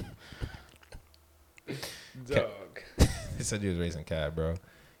 Dog. They said you was racing cat, bro.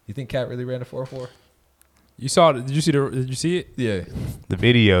 You think cat really ran a 4.4? You saw it. Did you see it? Yeah. The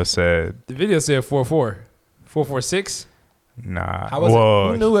video said, The video said 4.4. 4.46? nah. How was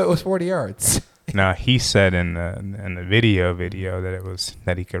it? Who knew it was 40 yards? Nah, he said in the video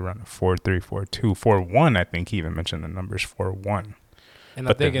that he could run a 4.3, 4.2, 4.1. I think he even mentioned the numbers 4.1. And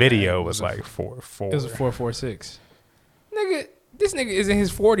But I the think video was like 4.4. It was a 4.46. Nigga, this nigga is in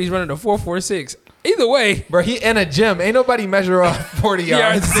his 40s running a 4.46. Either way, Bro, he in a gym. Ain't nobody measure off 40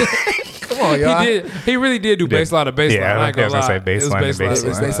 yards. Come on, y'all. he really did do baseline to baseline. Yeah, I was gonna say It was baseline to Is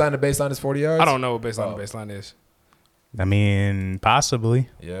baseline. baseline is 40 yards? I don't know what baseline to baseline is. I mean, possibly,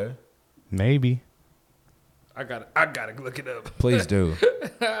 Yeah. maybe. I gotta look it up. Please do.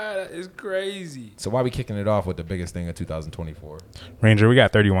 That is crazy. So why we kicking it off with the biggest thing of 2024? Ranger, we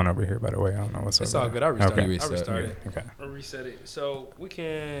got 31 over here, by the way. I don't know what's It's up. all good. I restarted. Okay. I restarted. Okay. I reset it. So we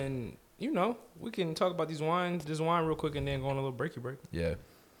can, we can talk about this wine real quick and then go on a little breaky break. Yeah.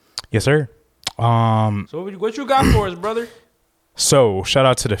 Yes, sir. So what you got for us, brother? So shout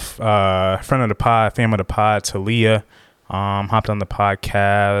out to the friend of the pod, fam of the pod, Talia. Hopped on the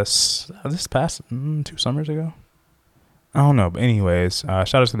podcast this past 2 summers ago. I don't know, but anyways,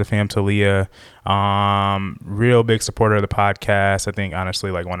 shout out to the fam, Talia. Real big supporter of the podcast. I think honestly,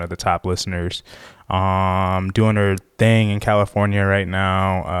 like one of the top listeners. Doing her thing in California right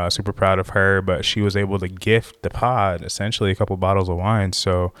now. Super proud of her, but she was able to gift the pod essentially a couple bottles of wine.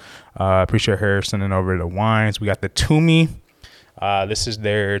 So appreciate her sending over the wines. We got the Toomey. This is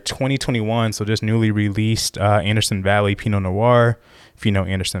their 2021, so just newly released Anderson Valley Pinot Noir. If you know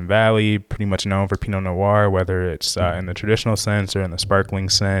Anderson Valley, pretty much known for Pinot Noir, whether it's in the traditional sense or in the sparkling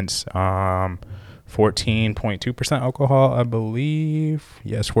sense. 14.2% alcohol, I believe.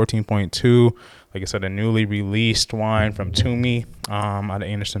 Yes, 14.2. Like I said, a newly released wine from Toomey out of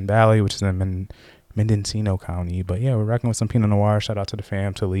Anderson Valley, which is in Mendocino County. But yeah, we're rocking with some Pinot Noir. Shout out to the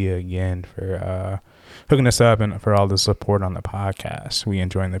fam, to Leah again for hooking us up and for all the support on the podcast. We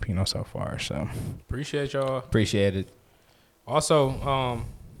enjoying the Pinot so far. So Appreciate y'all. Appreciate it. Also,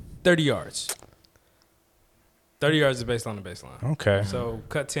 30 yards. 30 yards is based on the baseline. okay. So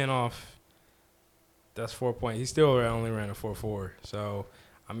cut 10 off. That's 4 points. He still only ran a 4.4. So,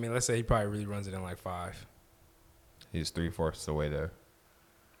 I mean, let's say he probably really runs it in like 5. He's 3/4 the way there.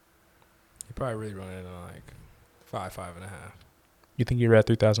 He probably really run it in like 5, 5.5. You think you read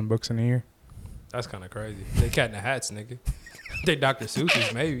 3,000 books in a year? That's kind of crazy. They cat in the hats, nigga. They Dr.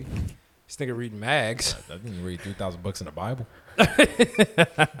 Seuss's, maybe. This nigga reading mags. I think you read 3,000 books in the Bible.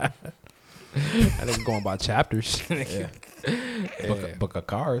 I think going by chapters. Yeah. Book of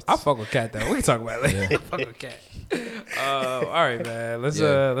cards. I fuck with Cat though. We can talk about it later. Yeah. I fuck with Cat. All right, man. Let's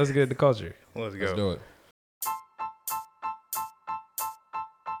get into culture. Let's Let's do it.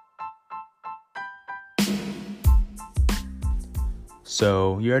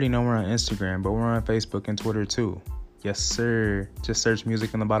 So you already know we're on Instagram, but we're on Facebook and Twitter too. Yes, sir. Just search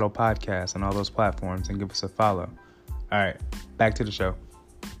Music in the Bottle Podcast on all those platforms and give us a follow. All right, back to the show.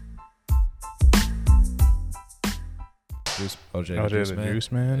 OJ the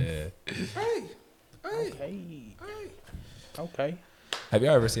Juice Man. Yeah. Hey. Okay. Have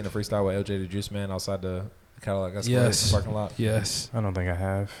y'all ever seen a freestyle with LJ the Juice Man outside the Cadillac Escalade Yes. parking lot? Yes. I don't think I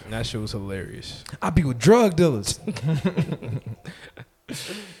have. And that shit was hilarious. I be with drug dealers. That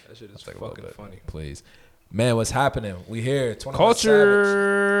shit is Take a little fucking bit, funny. Please. Man, what's happening? We here. 21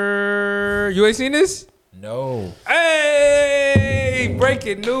 Culture. You ain't seen this? Savage. No. Hey,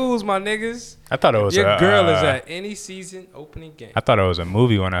 breaking news, my niggas. I thought it was Your a girl is at any season opening game. I thought it was a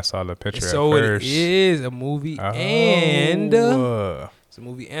movie when I saw the picture. So at it first. is a movie Oh. and it's a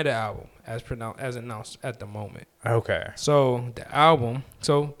movie and an album as announced at the moment. Okay. So the album,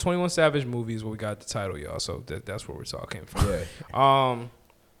 21 Savage movie is what we got the title, y'all. So that's where it's all came from. Yeah.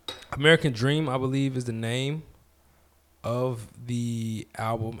 American Dream, I believe, is the name of the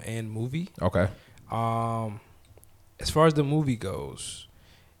album and movie. Okay. As far as the movie goes,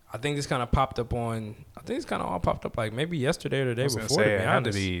 I think this kind of popped up on. I think it's kind of all popped up like maybe yesterday or the day before. Say, it had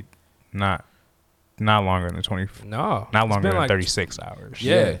to be not longer than 20. No, not longer than like 36 hours.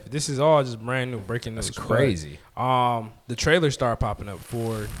 Yeah, this is all just brand new breaking news. That's crazy. The trailer started popping up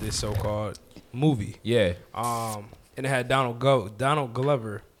for this so-called movie. Yeah. And it had Donald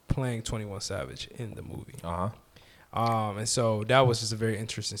Glover playing 21 Savage in the movie. And so that was just a very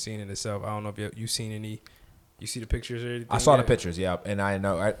interesting scene in itself. I don't know if you've seen any. You see the pictures or anything? I saw the pictures, yeah. And I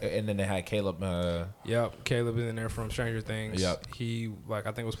know. And then they had Caleb. Yep, Caleb is in there from Stranger Things. Yep. He, I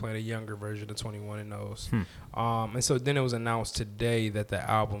think was playing a younger version of 21 in those. And so then it was announced today that the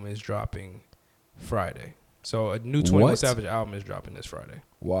album is dropping Friday. So a new 21 Savage album is dropping this Friday.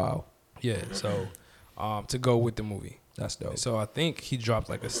 Wow. Yeah, so to go with the movie. That's dope. So I think he dropped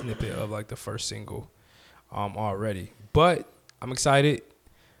like a snippet of like the first single already. But I'm excited.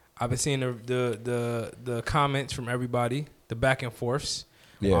 I've been seeing the comments from everybody, the back and forths.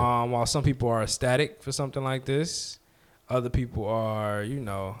 Yeah. While some people are ecstatic for something like this, other people are, I'm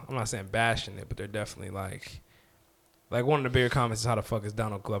not saying bashing it, but they're definitely like one of the bigger comments is how the fuck is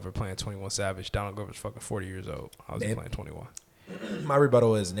Donald Glover playing 21 Savage? Donald Glover's fucking 40 years old. I was playing 21. My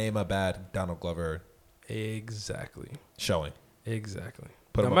rebuttal is name a bad Donald Glover. Exactly. Showing. Exactly.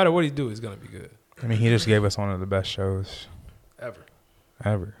 No matter what he do, it's gonna be good. I mean, he just gave us one of the best shows ever.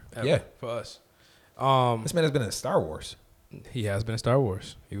 Yeah, for us. This man has been in Star Wars. He has been in Star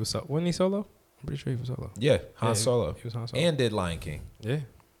Wars. He was wasn't he solo? I'm pretty sure he was solo. Yeah, Han Solo. He was Han Solo. And did Lion King. Yeah.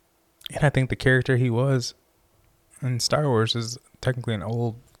 And I think the character he was in Star Wars is technically an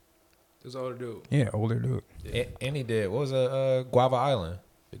old. It was older dude. Yeah, older dude. Yeah. And he did. What was it? Guava Island.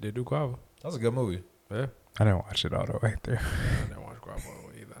 He did do Guava. That was a good movie. Yeah. I didn't watch it all the way through. I didn't watch Guava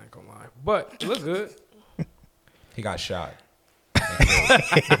either. I ain't gonna lie. But it looked good. He got shot.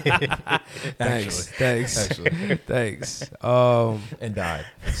 Thanks. And died.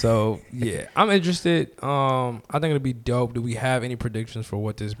 So yeah, I'm interested. I think it'll be dope. Do we have any predictions for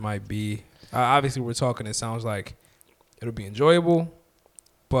what this might be? Obviously, we're talking. It sounds like it'll be enjoyable.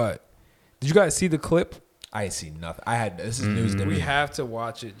 But did you guys see the clip? I ain't seen nothing. This is news to me. We have to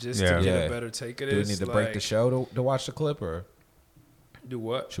watch it just to get a better take of this. Do we need to break the show to watch the clip, or do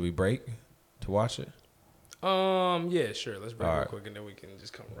what? Should we break to watch it? Yeah, sure. Let's break real quick, and then we can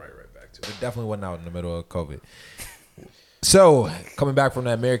just come right back to it. It definitely wasn't out in the middle of COVID. So, coming back from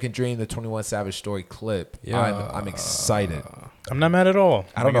the American Dream, the 21 Savage story clip, I'm excited. I'm not mad at all.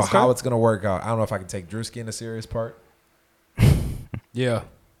 I don't know how it's going to work out. I don't know if I can take Drewski in the serious part. Yeah.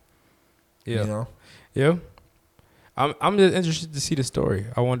 You know? Yeah. I'm just interested to see the story.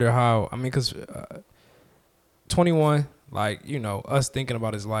 I wonder how, because 21, us thinking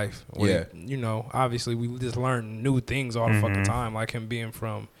about his life. Obviously we just learn new things all the fucking time, like him being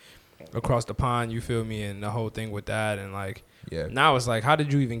from across the pond, you feel me, and the whole thing with that, and now it's like, how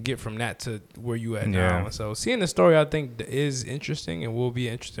did you even get from that to where you at now? And so seeing the story, I think is interesting and will be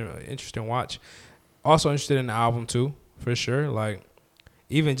interesting watch. Also interested in the album too, for sure.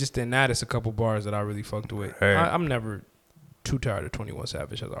 Even just in that, it's a couple bars that I really fucked with. Hey. I'm never too tired of 21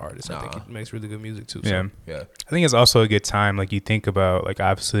 Savage as an artist. I think he makes really good music too. Yeah. So. Yeah. I think it's also a good time. You think about,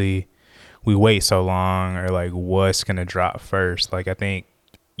 obviously we wait so long, or what's going to drop first. I think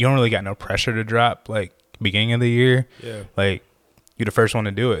you don't really got no pressure to drop beginning of the year. Yeah. You're the first one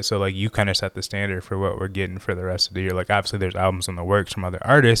to do it. So you kind of set the standard for what we're getting for the rest of the year. Obviously there's albums in the works from other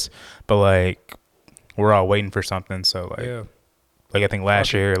artists, but we're all waiting for something. So yeah. I think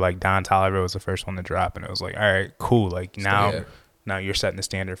last year, Don Toliver was the first one to drop, and it was all right, cool. Now you're setting the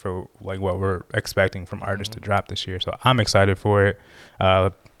standard for what we're expecting from artists to drop this year. So I'm excited for it.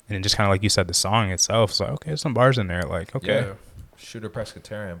 And just kind of like you said, the song itself, it's okay, there's some bars in there. Okay. Yeah. Shooter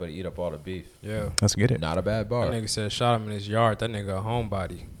pescatarian, but eat up all the beef. Yeah. Let's get it. Not a bad bar. That nigga said shot him in his yard. That nigga a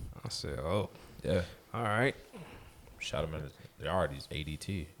homebody. I said, oh. Yeah. All right. Shot him in his yard. He's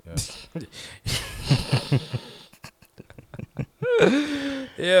ADT. Yeah.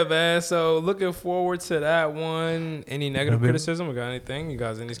 Yeah, man. So looking forward to that one. Any negative criticism? We got anything? You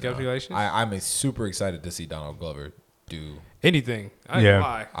guys any speculations? I'm super excited to see Donald Glover do anything. I ain't gonna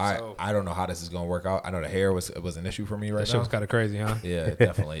lie. I don't know how this is gonna work out. I know the hair was an issue for me right now. That shit was kind of crazy, huh? Yeah,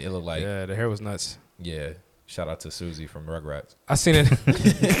 definitely. It looked like the hair was nuts. Yeah. Shout out to Susie from Rugrats. I seen it.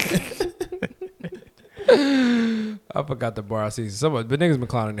 I forgot the bar I seen. But niggas been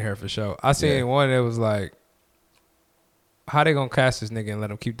clowning the hair for sure. I seen one that was like, how they gonna cast this nigga and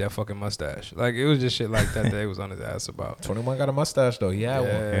let him keep that fucking mustache? It was just shit like that they was on his ass about. 21 got a mustache though. He had one.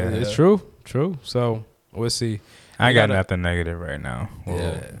 Yeah, it's true. So we'll see. I got nothing negative right now.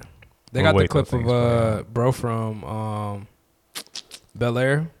 They got the clip of bro from Bel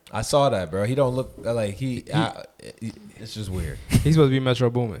Air I saw that, bro. He don't look like he it's just weird. He's supposed to be Metro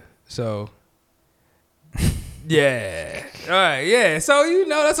Boomin. So, yeah. All right, yeah. So,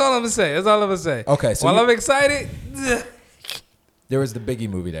 that's all I'm going to say. That's all I'm going to say. Okay, so while I'm excited, there was the Biggie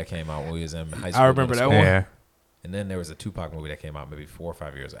movie that came out when we was in high school. I remember that one. Yeah. And then there was a Tupac movie that came out maybe 4 or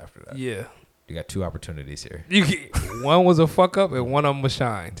 5 years after that. Yeah. You got 2 opportunities here. One was a fuck up and one of them was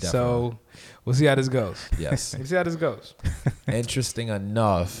shine. So we'll see how this goes. Yes. We'll see how this goes. Interesting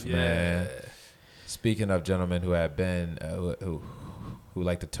enough, Yeah. man. Speaking of gentlemen who have been who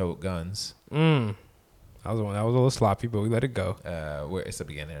like to tote guns. That was a little sloppy, but we let it go. It's the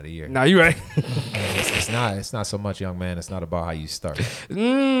beginning of the year. Nah, you right. It's not so much, young man. It's not about how you start. That's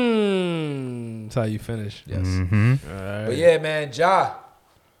how you finish. Yes. Mm-hmm. All right. But yeah, man, Ja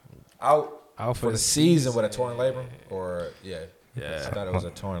out Out for the season with a torn labrum, or I thought it was a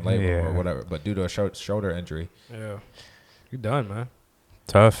torn labrum or whatever, but due to a shoulder injury. Yeah, you done, man.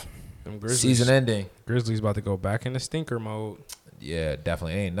 Tough. Them Grizzlies, Season ending. Grizzlies about to go back into stinker mode. Yeah,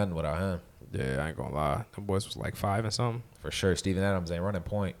 definitely ain't nothing without him. Yeah, I ain't gonna lie. Them boys was like 5 and something. For sure. Steven Adams ain't running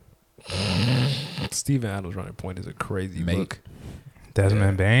point. Steven Adams running point is a crazy look.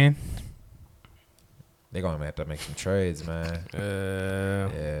 Desmond Bain. They're gonna have to make some trades, man.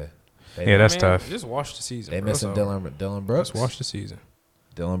 Yeah. That's tough. Just watch the season. They missing Dylan Brooks. Just watch the season.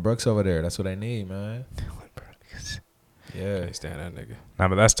 Dylan Brooks over there. That's what they need, man. Dylan Brooks. Yeah. Can't stand that nigga. Nah,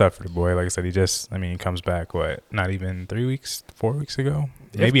 but that's tough for the boy. Like I said, he comes back, not even 3 weeks, 4 weeks ago?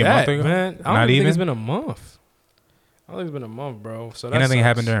 Maybe a month ago? Man, I don't think it's been a month. I don't think it's been a month, bro. So anything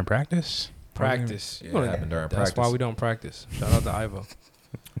happened during practice? Practice. Yeah, it happened during practice. That's why we don't practice. Shout out to Ivo.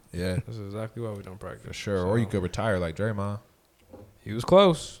 Yeah. That's exactly why we don't practice. For sure. So, Or you could retire like Draymond. He was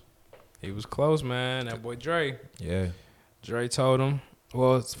close. He was close, man. That boy Dre. Yeah. Dre told him.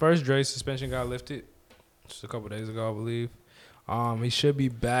 Well, first Dre's suspension got lifted just a couple days ago, I believe. He should be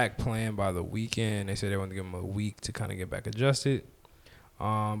back playing by the weekend. They said they want to give him a week to kind of get back adjusted.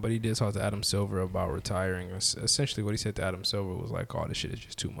 But he did talk to Adam Silver about retiring. Essentially, what he said to Adam Silver was like, "Oh, this shit is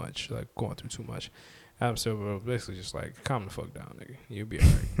just too much. Like going through too much." Adam Silver was basically just like, "Calm the fuck down, nigga. You'll be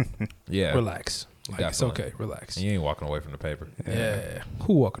alright. Yeah. Relax. Like it's Definitely. okay. Relax." And you ain't walking away from the paper. Yeah.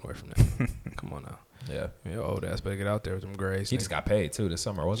 Who walking away from that? Come on now. Yeah. Your old ass better get out there with them grades. He just got paid too this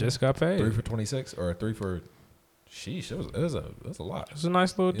summer, wasn't just got paid. 3 for 26 or 3 for sheesh. It was a lot. It's a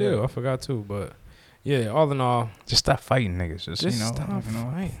nice little deal. Yeah. I forgot too, but yeah, all in all, Just stop fighting niggas. Just stop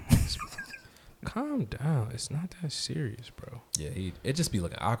fighting. Calm down. It's not that serious, bro. Yeah, it just be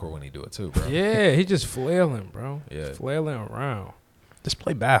looking awkward when he do it too, bro. Yeah, he just flailing, bro. Yeah. Flailing around. Just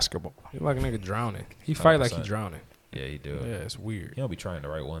play basketball. He like a nigga drowning. He fight like he 100%. drowning. Yeah, he do. Yeah, it's weird. He don't be trying the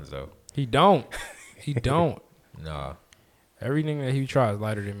right ones though. He don't. He don't. Nah. Everything that he tries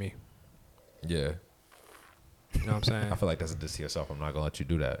lighter than me. Yeah. You know what I'm saying? I feel like that's a diss to yourself. I'm not gonna let you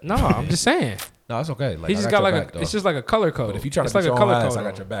do that. No, I'm just saying. No, it's okay. Like, He just I got your like back, a. It's just like a color code. But if you try to it's beat like your a own color ass, code, I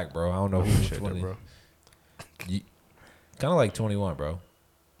got on. your back, bro. I don't know who Shit, which one. bro. Kind of like 21, bro.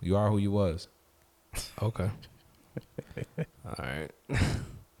 You are who you was. Okay. All right.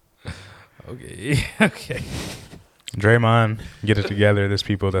 Okay. Okay. Draymond, get it together. There's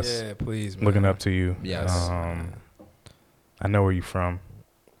people that's Yeah, please, man. looking up to you. Yes. I know where you're from,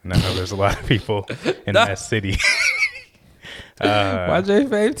 and I know there's a lot of people in that city. Why J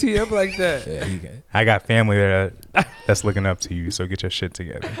Fave tee up like that? Yeah, he can. I got family there that's looking up to you, so get your shit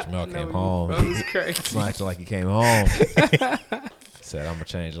together. Jamel No, came you home. brothers crazy. It's not acting like he came home. Said, I'm going to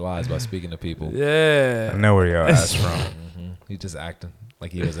change lives by speaking to people. Yeah. I know where your ass from. He just acting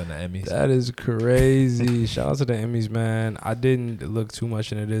like he was in the Emmys. That is crazy. Shout out to the Emmys, man. I didn't look too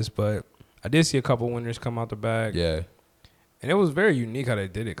much into this, but I did see a couple winners come out the bag. Yeah. And it was very unique how they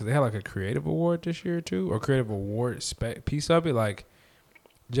did it because they had like a creative award this year too, or creative award piece of it. Like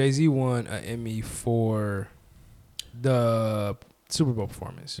Jay-Z won an Emmy for the Super Bowl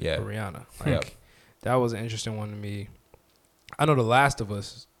performance for Rihanna. Like that was an interesting one to me. I know The Last of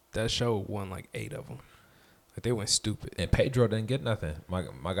Us, that show won like 8 of them. Like they went stupid. And Pedro didn't get nothing. My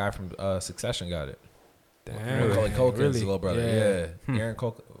guy from Succession got it. Damn. Macaulay Culkin's Really? little brother. Yeah. Aaron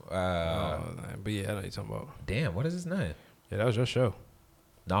Culkin. But yeah, I know what you're talking about. Damn, what is his name? Yeah, that was your show.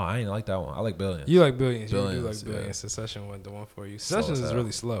 No, I ain't like that one. I like Billions. You like Billions. You do Billions, like Billions. yeah. Succession wasn't the one for you. Slow Succession as is hell.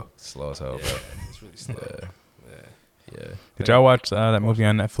 really slow. Slow as hell, Yeah, bro. it's really slow. Yeah. Did y'all watch that movie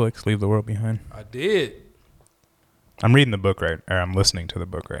on Netflix, Leave the World Behind? I did. I'm reading the book or I'm listening to the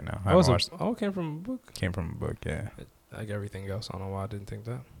book right now. I haven't watched it came from a book. Came from a book, yeah. Like everything else. I don't know why I didn't think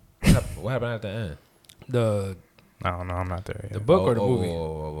that. What happened at the end? I don't know. I'm not there yet. The book or the movie?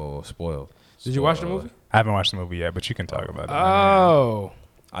 Whoa, spoiled. Did you watch the movie? I haven't watched the movie yet, but you can talk about it. Oh.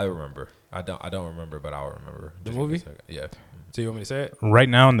 I remember. I don't remember, but I'll remember. The movie? Yeah. So you want me to say it? Right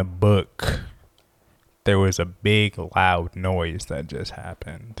now in the book, there was a big loud noise that just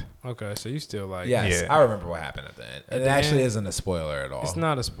happened. Okay, so you still like... Yes, Yeah. I remember what happened at the end. It actually isn't a spoiler at all. It's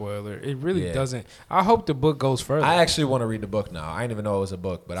not a spoiler. It really Yeah. doesn't. I hope the book goes further. I actually want to read the book now. I didn't even know it was a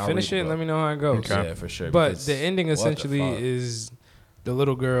book, but I'll Finish read it the and let book. me know how it goes. Okay. Yeah, for sure. But because the ending what the essentially fuck? is the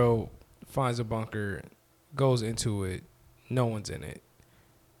little girl finds a bunker, goes into it. No one's in it.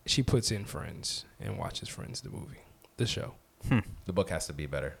 She puts in Friends and watches Friends, the movie, the show. The book has to be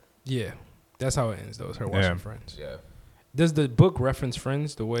better. Yeah, that's how it ends, though. It's her watching Friends. Yeah. Does the book reference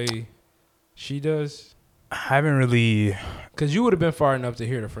Friends the way she does? I haven't really. Because you would have been far enough to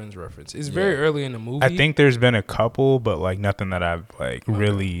hear the Friends reference. It's very early in the movie. I think there's been a couple, but like nothing that I've like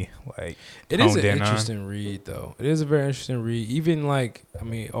really like. It is an honed in on. interesting read, though. It is a very interesting read. Even like, I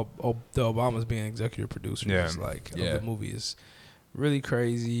mean, the Obamas being executive producer, of the movie is really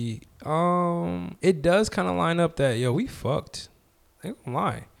crazy. It does kind of line up that we fucked. I ain't gonna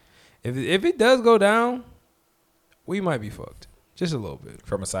lie. If it does go down, we might be fucked just a little bit.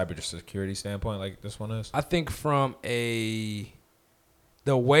 From a cybersecurity standpoint, like this one is. I think from the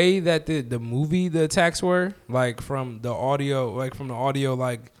way that the movie the attacks were, like from the audio,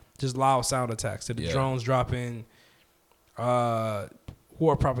 like just loud sound attacks to the drones dropping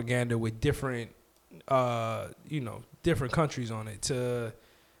war propaganda with different different countries on it, to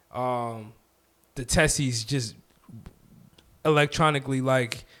the Tessies just electronically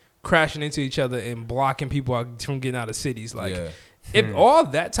like crashing into each other and blocking people out from getting out of cities. Like if all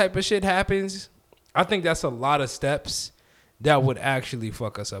that type of shit happens, I think that's a lot of steps that would actually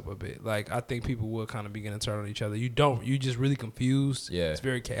fuck us up a bit. Like, I think people will kind of begin to turn on each other. You just really confused. Yeah. It's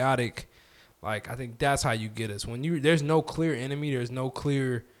very chaotic. Like, I think that's how you get us. When there's no clear enemy, there's no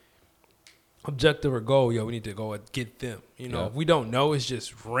clear objective or goal. We need to go and get them. If we don't know, it's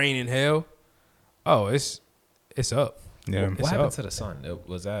just rain and hell. Oh, it's up. Yeah. What happened to the son?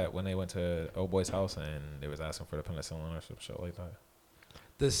 Was that when they went to old boy's house and they was asking for the penicillin or some shit like that?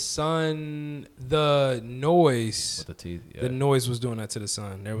 The son, the noise, With the teeth. Yeah. the noise was doing that to the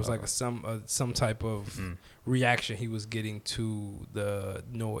son. There was like some type of reaction he was getting to the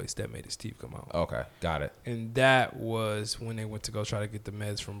noise that made his teeth come out. Okay, got it. And that was when they went to go try to get the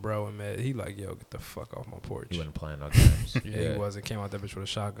meds from bro, and he like, yo, get the fuck off my porch. He wasn't playing no games. He wasn't. Came out that bitch with a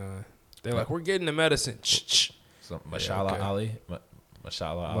shotgun. They're like, we're getting the medicine. So, Mashallah Ali.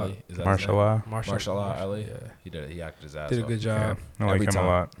 Mashallah Ali. Is that Martial law. Martial Ali. Yeah. He acted his ass Did a off. good job. I like him a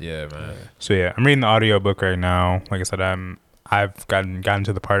lot. Yeah, man. So yeah, I'm reading the audiobook right now. Like I said, I've gotten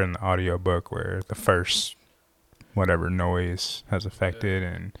to the part in the audiobook where the first whatever noise has affected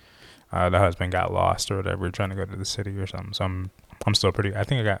and the husband got lost or whatever, trying to go to the city or something. So I'm still pretty.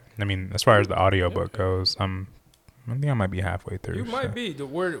 I mean, as far as the audiobook goes, I think I might be halfway through. You might be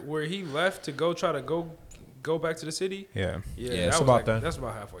where he left to go try to go back to the city. Yeah. It's about done. That's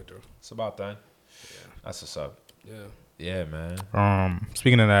about halfway through. It's about done. Yeah. That's what's up. Yeah. Yeah, man.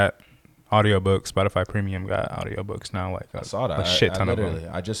 Speaking of that, audiobook, Spotify Premium got audiobooks now. Like I saw that. A shit ton of them.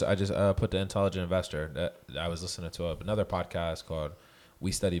 I just put the Intelligent Investor that I was listening to another podcast called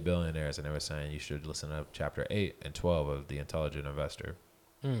We Study Billionaires, and they were saying you should listen to chapter 8 and 12 of the Intelligent Investor.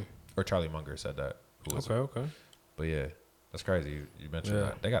 Or Charlie Munger said that. Okay. But yeah, that's crazy. You mentioned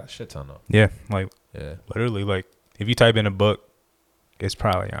that. They got a shit ton though. Yeah, like Yeah. literally, like if you type in a book, it's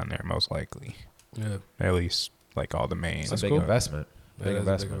probably on there most likely. Yeah. At least like all the main. It's a big investment. Big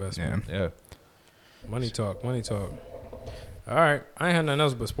investment. Yeah. Money talk. All right. I ain't had nothing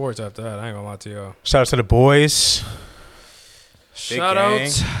else but sports after that. I ain't gonna lie to y'all. Shout out to the boys. Shout out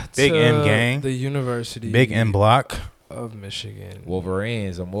Big to M gang. the University Big M block. of Michigan.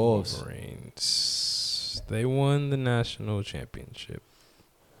 Wolverines and Wolves. Wolverines. They won the national championship.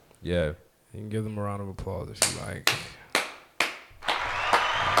 Yeah. You can give them a round of applause if you like.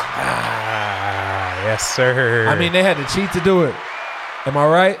 Yes, sir. I mean, they had to cheat to do it. Am I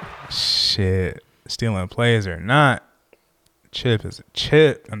right? Shit. Stealing plays or not, chip is a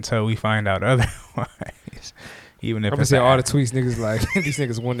chip until we find out otherwise. Even if I'm gonna say all the tweets niggas like these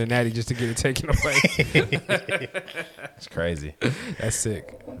niggas won the natty just to get it taken away. It's crazy. That's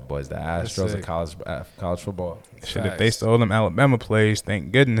sick. Boys, the Astros in college football. Shit, if they stole them Alabama plays,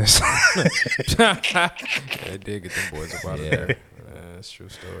 thank goodness. They did get them boys up out of there. That's a true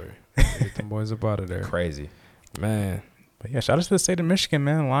story. Get them boys up out of there. Crazy. Man. But yeah, shout out to the state of Michigan,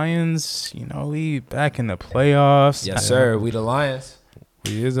 man. Lions, we back in the playoffs. Yes, sir. We the Lions.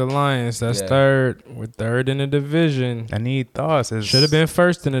 We is the Lions. That's third. We're third in the division. I need thoughts. Should have been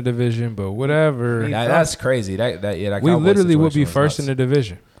first in the division, but whatever. That's crazy. That we literally would be first in the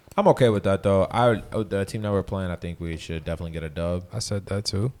division. I'm okay with that though. The team that we're playing, I think we should definitely get a dub. I said that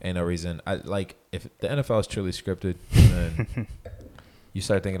too. Ain't no reason. If the NFL is truly scripted, then you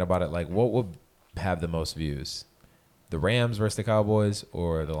start thinking about it. Like, what would have the most views? The Rams versus the Cowboys,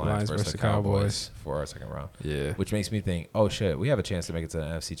 or the Lions versus the Cowboys for our second round? Yeah. Which makes me think, oh shit, we have a chance to make it to the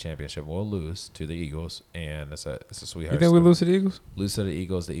NFC Championship. We'll lose to the Eagles, and it's a sweetheart. You think we lose to the Eagles? Lose to the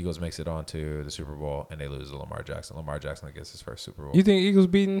Eagles. The Eagles makes it on to the Super Bowl, and they lose to Lamar Jackson. Lamar Jackson gets his first Super Bowl. You think Eagles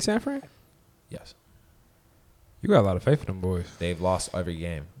beating San Fran? Yes. You got a lot of faith in them boys. They've lost every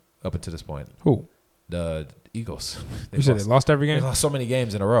game up until this point. Who? The Eagles. You said they lost every They game? lost so many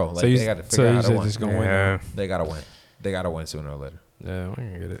games in a row. Like, So you- they got to so figure you out how said to win. just gonna win Yeah, They got to win. They got to win sooner or later. Yeah, I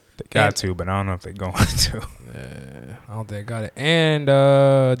can get it. they got to, but I don't know if they're going to. Yeah, I don't think I got it. And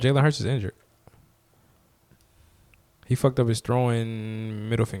Jalen Hurts is injured. He fucked up his throwing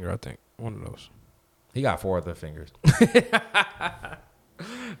middle finger, I think. One of those. He got 4 other fingers.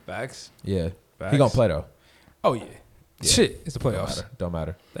 Facts. Yeah. Facts. He going to play, though. Oh, yeah. Shit, it's the Don't playoffs. matter. Don't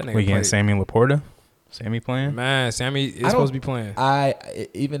matter. That We nigga getting played. Sammy Laporta? Sammy playing? Man, Sammy is don't- supposed to be playing.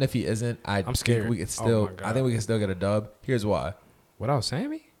 Even if he isn't, I'm scared. We could Oh still. my God. I think we can still get a dub. Here's why. Without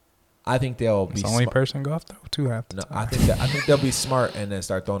Sammy? I think they'll be. It's the only smart. person go off though. 2 half. No, I think they'll be smart and then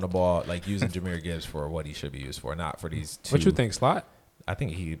start throwing the ball, like using Jahmyr Gibbs for what he should be used for, not for these 2. What you think, Slot? I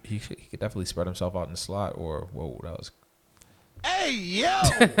think he could definitely spread himself out in the slot, or whoa, that was. Hey, yo!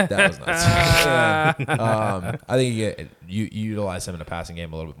 That was nuts. Yeah. I think you utilize him in the passing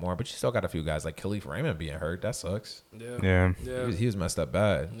game a little bit more, but you still got a few guys like Khalif Raymond being hurt. That sucks. Yeah. He was messed up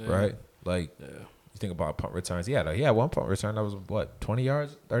bad, Yeah. right? Like, you think about punt returns. He had one punt return that was, what, 20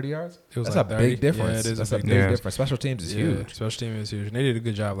 yards, 30 yards? It was That's like a 30. big difference. Yeah, it is That's a a big big difference. difference. Special teams is huge. Special team is huge. And they did a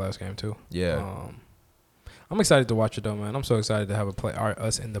good job last game, too. Yeah. I'm excited to watch it, though, man. I'm so excited to have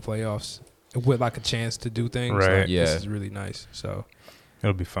us in the playoffs with, like, a chance to do things. Right. Like, Yeah. This is really nice. So,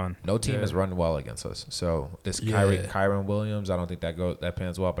 It'll be fun. No team Yeah. has run well against us. So this Yeah. Kyron Williams, I don't think that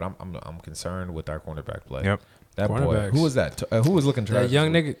pans well. But I'm concerned with our cornerback play. Yep. That boy. Cornerbacks. Who was that? Who was looking trash? that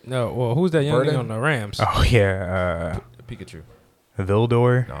young nigga. No, well, who's that young Burden? nigga on the Rams? Oh yeah, Pikachu.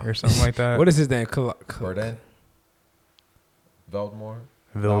 Vildor No. or something like that. What is his name? Burden. Veldmore.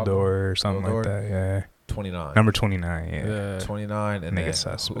 Vildor or something Vildor? like that? Yeah. 29. Number 29. Yeah. Yeah. 29. And Nigga then,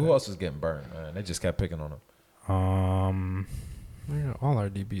 suspect. who else was getting burned, man? They just kept picking on him. Yeah, all our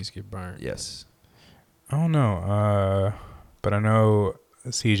DBs get burned. Yes. I don't know. But I know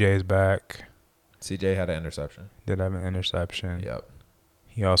CJ is back. CJ had an interception. Did have an interception. Yep.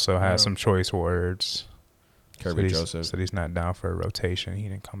 He also had Yeah. some choice words. Kirby Said Joseph. said he's not down for a rotation. He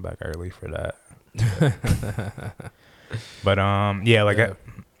didn't come back early for that. But Yeah.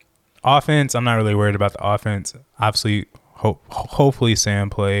 offense. I'm not really worried about the offense. Obviously, hopefully Sam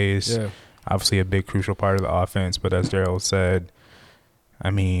plays. Yeah. Obviously, a big crucial part of the offense. But as Gerald said, I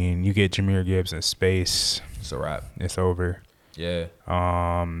mean, you get Jahmyr Gibbs in space, It's a wrap. it's over. Yeah.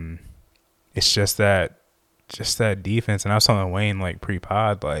 It's just that defense. And I was telling Wayne like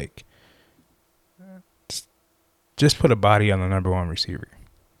pre-pod, like just put a body on the number 1 receiver.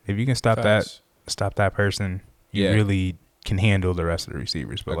 If you can stop Facts. that person, you Yeah. really can handle the rest of the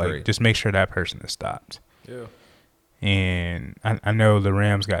receivers. But Agreed. like, just make sure that person is stopped. Yeah. And I know the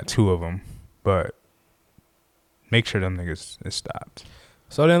Rams got 2 of them, but make sure them niggas is stopped.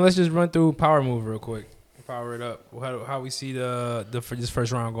 So then let's just run through power move real quick. Power it up. How we see this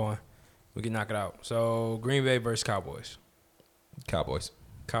first round going. We can knock it out. So Green Bay versus Cowboys. Cowboys.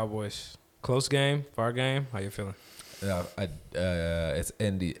 Cowboys. Close game, far game. How you feeling? It's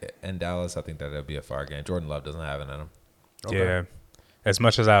in Dallas. I think that it'll be a fire game. Jordan Love doesn't have it in him. Okay. Yeah. As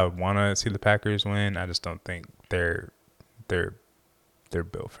much as I want to see the Packers win, I just don't think they're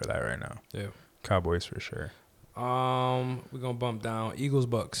built for that right now. Yeah. Cowboys for sure. We're gonna bump down. Eagles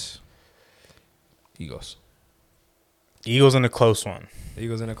Bucks. Eagles. Eagles in a close one.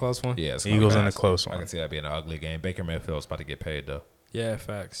 Eagles in a close one. Yeah, it's Eagles gonna be in a close I one. can see that being an ugly game. Baker Mayfield's about to get paid though. Yeah,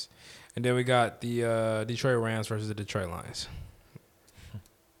 facts. And then we got the Detroit Rams versus the Detroit Lions.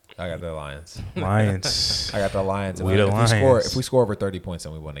 I got the Lions. Lions. I got the Lions. And We the Lions. If we score over 30 points,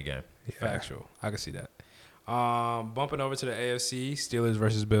 then we win the game. Factual. I can see that. Bumping over to the AFC, Steelers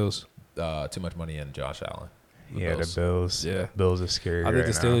versus Bills. Too much money in Josh Allen. Yeah, the Bills. Yeah. Bills are scary. I think right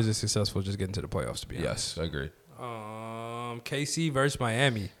the Steelers now. are successful just getting to the playoffs, to be Yes, I agree. honest. KC versus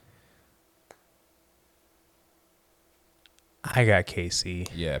Miami. I got KC.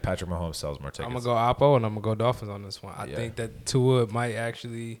 Yeah, Patrick Mahomes sells more tickets. I'm going to go Oppo and I'm going to go Dolphins on this one. I Yeah. think that Tua might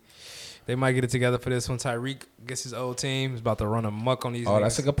actually, they might get it together for this one. Tyreek gets his old team. He's about to run amok on these Oh, niggas.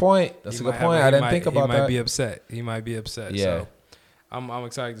 that's a good point. That's He a good might have point. a- I he didn't might- think about He that. might be upset. He might be upset. Yeah. So I'm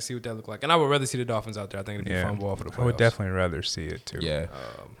excited to see what that look like. And I would rather see the Dolphins out there. I think it'd be a fun ball for the playoffs. I would definitely rather see it too. Yeah.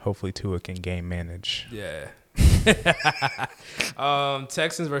 Hopefully Tua can game manage. Yeah.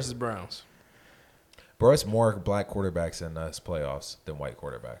 Texans versus Browns. Bro, it's more black quarterbacks in this playoffs than white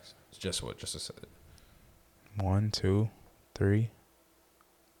quarterbacks. It's just a set. 1, 2, 3,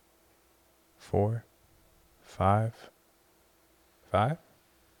 4, 5, 5,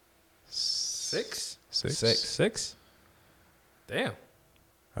 6? 6. Damn.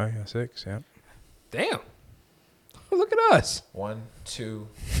 Oh yeah, 6. Yeah. Damn. Look at us. 1, 2,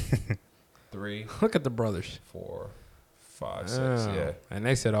 3. Look at the brothers. 4, 5, 6. Oh. Yeah. And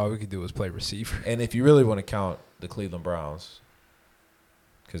they said all we could do was play receiver. And if you really want to count the Cleveland Browns,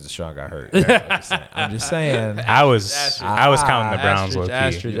 because Deshaun got hurt, I'm just saying. I was counting the Browns low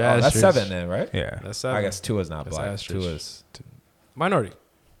key. That's 7 then, right? Yeah. That's 7. I guess Tua's not That's black. asterisk. Tua's Minority.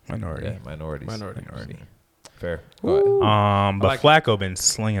 yeah, minorities. Minority. Fair. Go ahead. But like Flacco been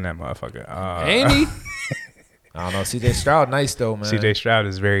slinging that motherfucker. Ain't he? I don't know. CJ Stroud, nice though, man. CJ Stroud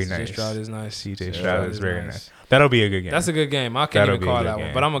is very nice. CJ Stroud is nice. CJ Stroud is very nice. That'll be a good game. That's a good game. I can't That'll even be a call good that one.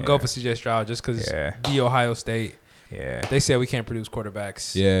 game. But I'm going to go Yeah. for CJ Stroud just because Yeah. the Ohio State. Yeah. They said we can't produce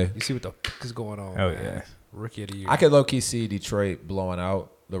quarterbacks. Yeah. You see what the fuck is going on. Oh, man. yeah. Rookie of the year. I could low key see Detroit blowing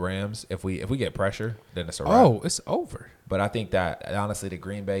out the Rams if we get pressure, then it's a wrap. Oh, it's over. But I think that honestly the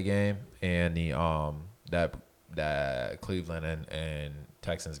Green Bay game and the that Cleveland and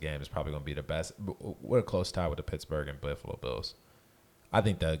Texans game is probably going to be the best. What a close tie with the Pittsburgh and Buffalo Bills. I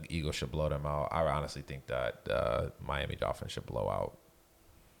think the Eagles should blow them out. I honestly think that Miami Dolphins should blow out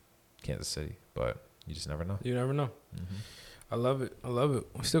Kansas City, but you just never know. You never know. Mm-hmm. I love it.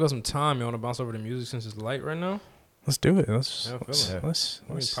 We still got some time. You want to bounce over to music since it's light right now? Let's do it. Yeah, I feel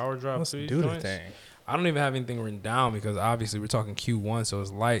Let's power drop let's through these do the joints. thing. I don't even have anything written down because obviously we're talking Q1, so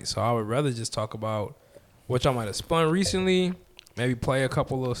it's light. So I would rather just talk about what y'all might have spun recently, maybe play a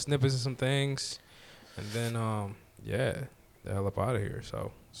couple little snippets of some things, and then the hell up out of here.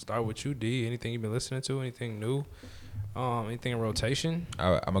 So start with you, D. Anything you've been listening to? Anything new? Anything in rotation?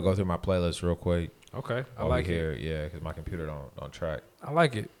 I'm gonna go through my playlist real quick. Okay, I over like here, it. yeah, because my computer don't track. I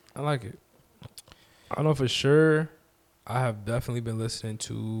like it. I know for sure. I have definitely been listening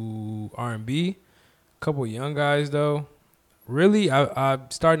to R&B. A couple of young guys though. Really, I'm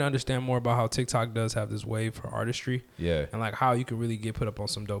starting to understand more about how TikTok does have this wave for artistry. Yeah, And like how you can really get put up on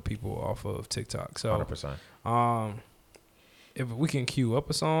some dope people off of TikTok. So 100%. if we can cue up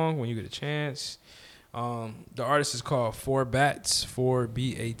a song when you get a chance. The artist is called 4BATZ,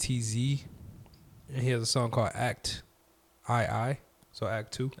 4BATZ. And he has a song called Act II. So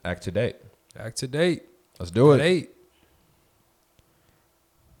Act 2. Act to date. Act to date. Let's do it. 8.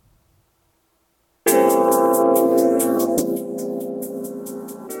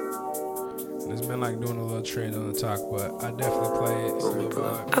 It's been like doing a little trend on the talk, but I definitely play it.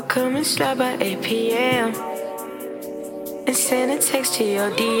 So I'll come and slide by 8 p.m. and send a text to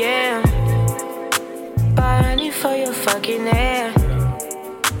your DM. Buy honey for your fucking hair.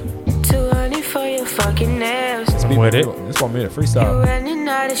 200 for your fucking nails. I'm with it. This want me to You freestyle. running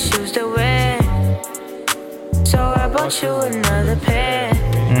out of shoes to wear, so I bought you another pair.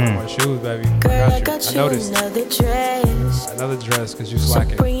 more shoes, baby. Girl, I I got you noticed. another dress. Another dress because you So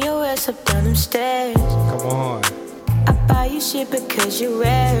slacking. bring your ass up down them stairs. Come on. I buy you shit because you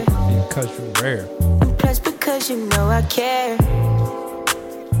rare, Because you rare. and plus because you know I care.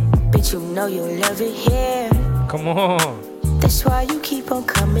 Bitch, you know you love it here. Come on. That's why you keep on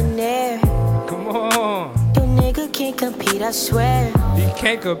coming there. Come on. Your nigga can't compete, I swear. You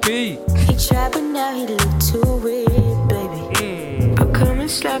can't compete. He tried, but now he look too weird, baby. I'll come and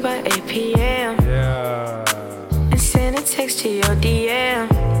slide by 8 p.m. Yeah. and send a text to your DM.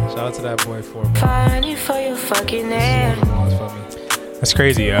 Shout out to that boy for 500 for your fucking hair. That's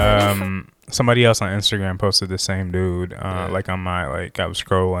crazy. Somebody else on Instagram posted the same dude. Like on my I was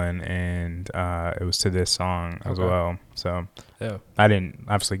scrolling and it was to this song as well. So Yeah. I didn't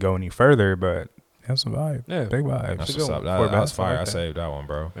obviously go any further, but that's a vibe. Yeah. Big vibe. That's a what's good up. one. That was fire. I like that. saved that one,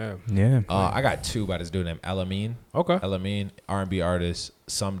 bro. Yeah. Yeah. I got 2 by this dude named Elamine. Okay. Elamine, R&B artist,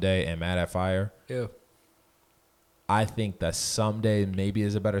 Someday and Mad at Fire. Yeah. I think that Someday maybe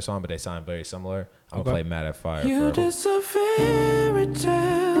is a better song, but they sound very similar. I'm Okay. gonna play Mad at Fire You forever. just a fairy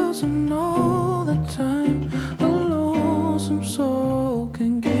tales and all the time a lonesome soul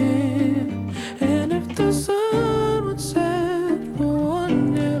can give. And if the sun would set for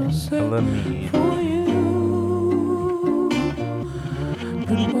one, it'll set for you.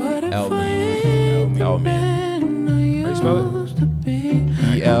 But what if I ain't the Elmine. man I you spell it? used to be?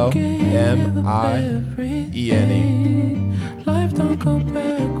 ELMIENE. Life don't go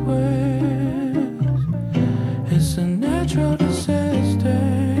backwards. It's a natural necessity.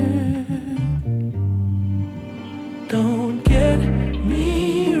 understand. Don't get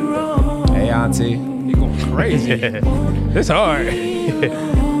me wrong. Hey, Auntie. He going crazy. It's hard.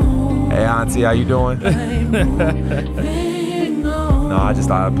 Hey, Auntie, how you doing? No, I just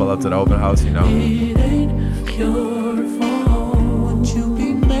thought I'd pull up to the open house, you know. It ain't your fault. Would you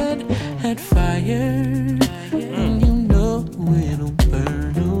be mad at fire? And you know it'll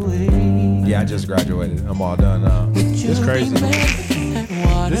burn away. Yeah, I just graduated. I'm all done now. This is crazy.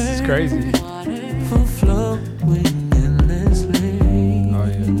 This is crazy. For flowing endlessly. Oh,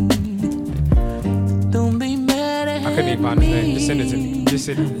 yeah. Don't be mad at I couldn't even find his name. Just send it to me. Just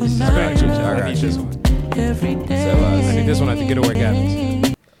send it. Just send it. I got I need you. this one. every I day. need this one at the Getaway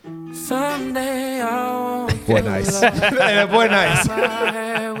Cabins. Someday I'll Boy, nice. Hey, that boy nice.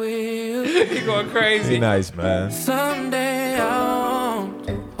 I will. He going crazy. He nice, man. Someday I'll.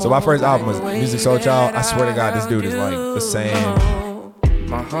 So my first album was Music Soul Child. I swear to God, this dude is like the same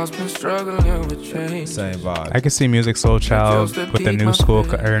My husband's struggling with change. vibe. I can see Music Soul Child with the new school,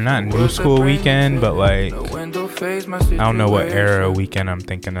 or not new school weekend, but like, I don't know what era weekend I'm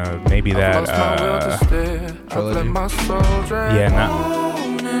thinking of. Maybe that, Trilogy? yeah,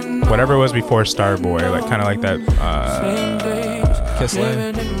 not, whatever was before Starboy, like kind of like that, Kiss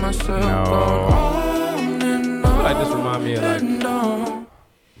Land? no, I feel like this remind me of like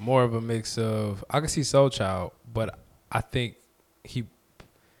more of a mix of, I can see Soul Child, but I think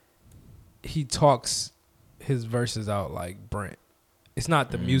he talks his verses out like Brent. It's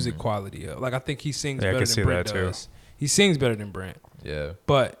not the music quality of, like, I think he sings Yeah, I better can than see Brent that too. does. He sings better than Brent, Yeah.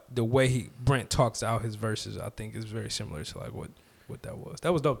 but the way Brent talks out his verses, I think is very similar to like what that was.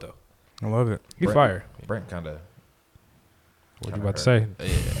 That was dope though. I love it. He Brent- fire. Brent kind of. What you about to say? Yeah,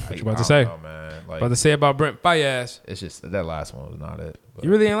 What you about to say? Know, man. Like, About to say about Brent fire ass. it's just that last one was not it. But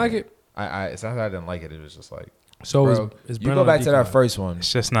You really ain't like it? it's not that I didn't like it. It was just like, So bro, is you Brent go on the back to that decline? first one.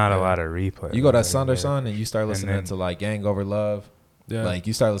 It's just not a lot of replay. You go to like, Thunder yeah. Son and you start listening then- to like Gang Over Love. Yeah. Like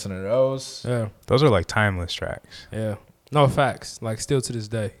you start listening to those. Yeah. Those are like timeless tracks. Yeah. No facts. Like still to this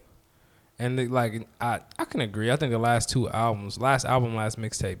day. And like I can agree. I think the last album, last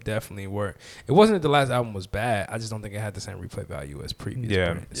mixtape definitely were. It wasn't that the last album was bad. I just don't think it had the same replay value as previous.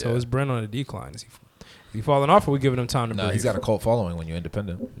 Yeah. Brent. So Yeah. is Brent on the decline? Is he falling off, or we giving him time to No, breathe? he's got a cult following when you're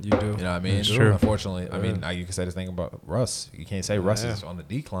independent. You do. You know what I mean? It's true. Unfortunately, I mean, Yeah. you can say this thing about Russ. You can't say Russ is on the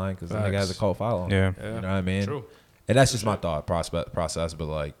decline because the nigga has a Facts. cult following. Yeah. Yeah. You know what I mean? True. And that's just my thought process. But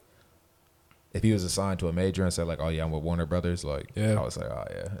like, if he was assigned to a major and said like, "Oh yeah, I'm with Warner Brothers," like, Yeah. I would say, "Oh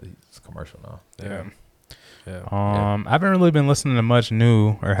yeah, it's commercial now." Yeah. Yeah. I haven't really been listening to much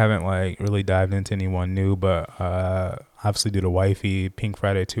new, or haven't like really dived into anyone new, but obviously due to Wifey, Pink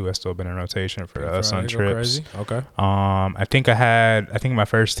Friday 2 has still been in rotation for us on Friday go trips. crazy? Okay. I think my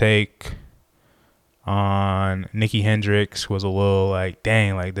first take on Nikki Hendrix was a little like,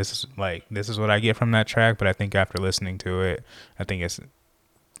 dang, like this is what I get from that track. But I think after listening to it, I think it's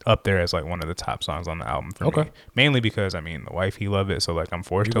up there as like one of the top songs on the album for me. Mainly because I mean the Wifey loved it, so like I'm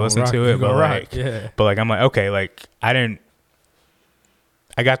forced to listen to it. But like, I'm like, okay, like I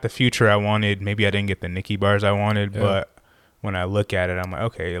got the Future I wanted. Maybe I didn't get the Nicki bars I wanted, but when I look at it, I'm like,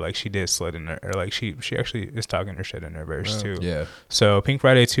 okay, like she did slid in her, or like she actually is talking her shit in her verse too. Yeah. So Pink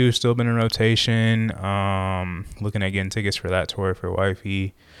Friday 2 still been in rotation. Looking at getting tickets for that tour for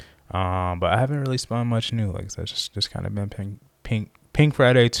Wifey. But I haven't really spun much new. Like that's just kind of been Pink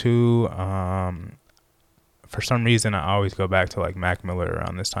Friday 2. For some reason, I always go back to like Mac Miller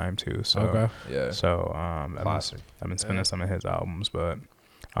around this time too. So Yeah. So Classic. I've been spinning some of his albums, but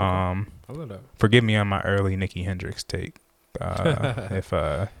I love that. forgive me on my early Nikki Hendrix take. If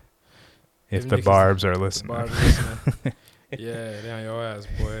the Nicki's- Barbs are listening. Barb's listening. Yeah, they on your ass,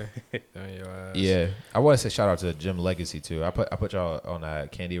 boy. They on your ass. Yeah, I want to say shout out to Jim Legacy too. I put y'all on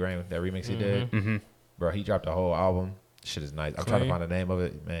that Candy Rain, that remix he did. Mm-hmm. Bro, he dropped a whole album. Shit is nice. I'm trying to Clean. find the name of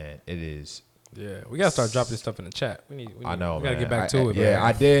it. Man, it is. Yeah, we gotta start dropping stuff in the chat. We I know, we gotta man. get back to it. Yeah, man.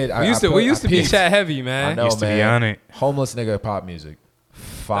 I did. We used to be peeped. chat heavy, man. I know, Used to man. be on it. Homeless nigga pop music.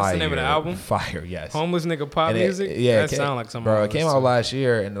 Fire. That's the name of the album? Fire, yes. Homeless nigga pop And music. Yeah, that sound like something. Bro, it came out last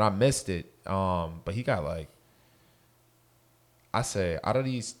year and then I missed it. But he got like, I say out of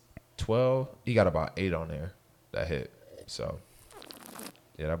these 12, he got about 8 on there that hit. So,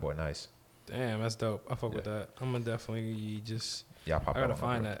 yeah, that boy nice. Damn, that's dope. I fuck with that. I'm gonna definitely just. Yeah, I I gotta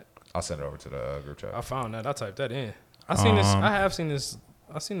find that. I'll send it over to the group chat. I found that. I typed that in. I seen this. I have seen this.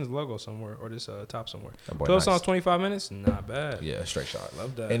 I seen this logo somewhere or this top somewhere. That boy 12 nice. songs, 25 minutes. Not bad. Yeah, straight shot.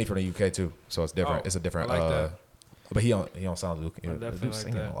 Love that. And he from the UK too, so it's different. Oh, it's a different I like that. But he don't sound Luke. I definitely like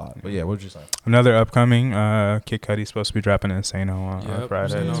singing that. a lot. But yeah, what did you say? Another upcoming Kid Cudi's supposed to be dropping Insano on Yep,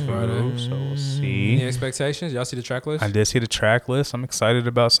 Friday. Insano on Friday. So we'll Any see. expectations? Y'all see the track list? I did see the track list. I'm excited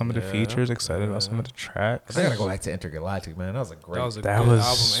about some of the Yeah. features. Excited about some of the tracks. I gotta go back to Intergalactic, man. That was a great. That was a That good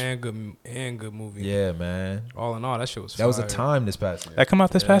was- album and good movie. yeah, man. All in all, that shit was. That was a fire. time this past year. That come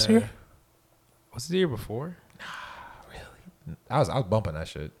out this past year? Was it the year before? I was bumping that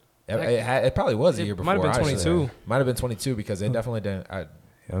shit. It probably was a It year before. might have been actually. 22. Might have been 22 because they definitely didn't. It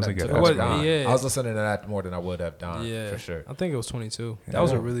was a good It was album. yeah. I was listening to that more than I would have done. Yeah, for sure. I think it was 22. Yeah. That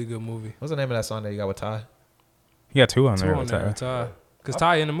was a really good movie. What's the name of that song that you got with Ty? You got two on Two there. on with there, that. Ty. Because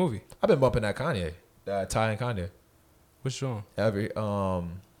Ty in the movie. I've been bumping that Kanye, Ty and Kanye. Which song?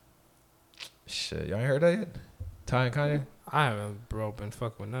 Shit, y'all ain't heard that yet? Ty and Kanye. I haven't, bro, been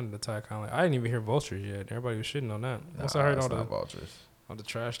fucking with none of the Ty Conley. I didn't even hear Vultures yet. Everybody was shitting on that. Once I heard all not vultures. the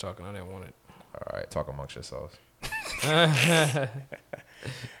trash talking, I didn't want it. All right, talk amongst yourselves. I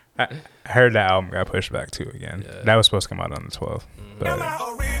heard that album got pushed back too again. Yeah. That was supposed to come out on the 12th. But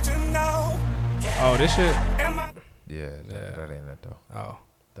Oh, this shit? Yeah, that ain't it though. Oh,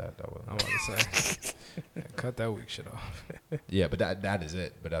 That I'm was. about to say. Cut that weak shit off. Yeah, but that is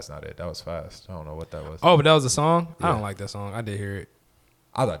it. But that's not it. That was fast. I don't know what that was. Oh, but that was a song? I Yeah. don't like that song. I did hear it.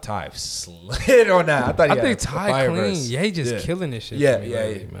 I thought Ty slid on that. I thought he I had think a Ty fire clean. verse. Yeah, he just Yeah. killing this shit. Yeah, for me yeah,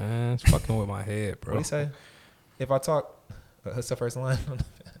 lately, yeah. man. It's fucking with my head, bro. What do you say? If I talk, what's the first line?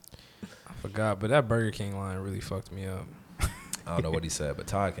 I forgot, but that Burger King line really fucked me up. I don't know what he said, but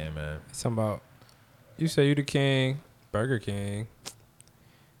Ty came in. Something about, you say you the king, Burger King.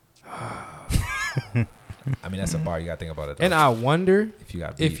 I mean, that's a bar. You got to think about it. Though. And I wonder if you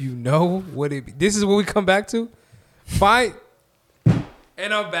got beef. if you know what it be. This is what we come back to. Fight.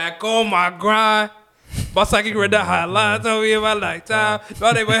 And I'm back on my grind. Boss, I can read the hotline. Told me in my lifetime.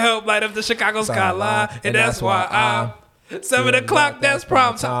 Thought they would help light up the Chicago skyline. And that's why I'm 7 o'clock. That's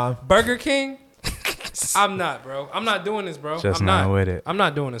prime time. Burger King. I'm not, bro. I'm not doing this, bro. Just I'm not with it. I'm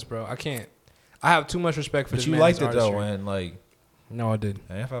not doing this, bro. I can't. I have too much respect for But this you man's liked it though, artistry. when like, No, I didn't.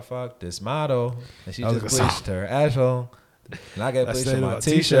 and if I fuck this model and she That was just a good bleached her asshole, and I get That's bleached in the my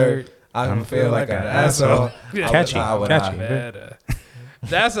t-shirt. t-shirt, I don't feel like an asshole. Catchy, catchy. Better.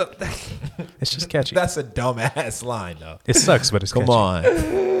 That's a. It's just catchy. That's a dumbass line though. It sucks, but it's Come catchy. on.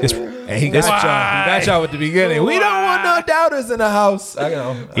 It's, And he got y'all at the beginning. We don't want no doubters in the house. I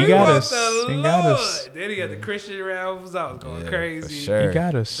know. he got us. He got us. Then he got the Christian albums. I was going Yeah, crazy. for sure. He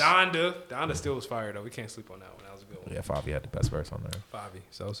got us. Donda still was fire though. We can't sleep on that one. That was a good one. Yeah, Fabi had the best verse on there. Bobby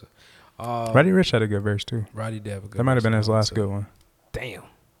Sosa. Roddy Rich had a good verse too. Roddy did have a good. That might have verse been on his that one, last too. good one. Damn.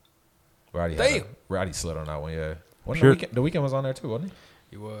 Roddy slid on that one. Yeah. Wasn't Pure- the weekend was on there too, wasn't he?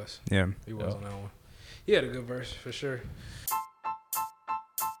 He was. Yeah. He was Yeah. on that one. He had a good verse for sure.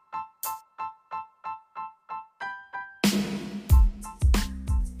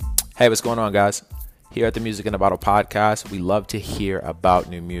 Hey, what's going on, guys? Here at the Music in a Bottle podcast, we love to hear about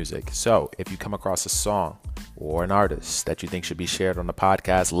new music. So if you come across a song or an artist that you think should be shared on the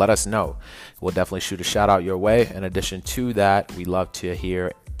podcast, let us know. We'll definitely shoot a shout out your way. In addition to that, we love to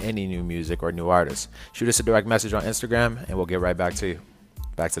hear any new music or new artists. Shoot us a direct message on Instagram and we'll get right back to you.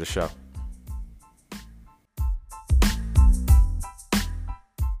 Back to the show.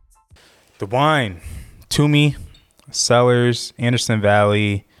 The wine. Toomey, Cellars, Anderson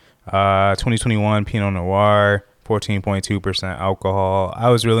Valley, 2021 Pinot Noir, 14.2% alcohol. I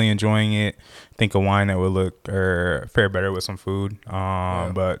was really enjoying it. I think a wine that would look or fare better with some food.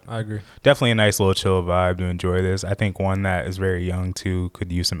 But I agree. definitely a nice little chill vibe to enjoy this. I think one that is very young too,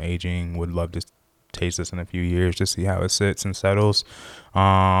 could use some aging. Would love to taste this in a few years to see how it sits and settles.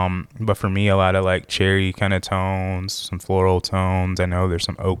 But for me, a lot of like cherry kind of tones, some floral tones. I know there's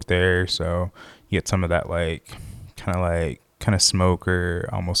some oak there, so you get some of that like kind of smoke or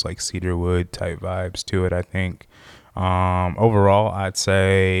almost like cedar wood type vibes to it, I think. Overall, I'd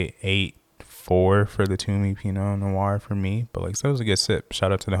say 8.4 for the Toomey Pinot Noir for me. But like, so it was a good sip.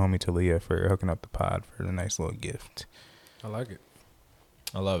 Shout out to the homie Talia for hooking up the pod for the nice little gift. I like it.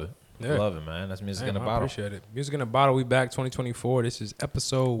 I love it. Yeah. I love it, man. That's music in a I bottle. appreciate it. Music in a Bottle. We back 2024. This is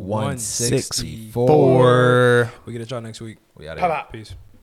episode 164. 164. We get at y'all next week. We out of here. Peace.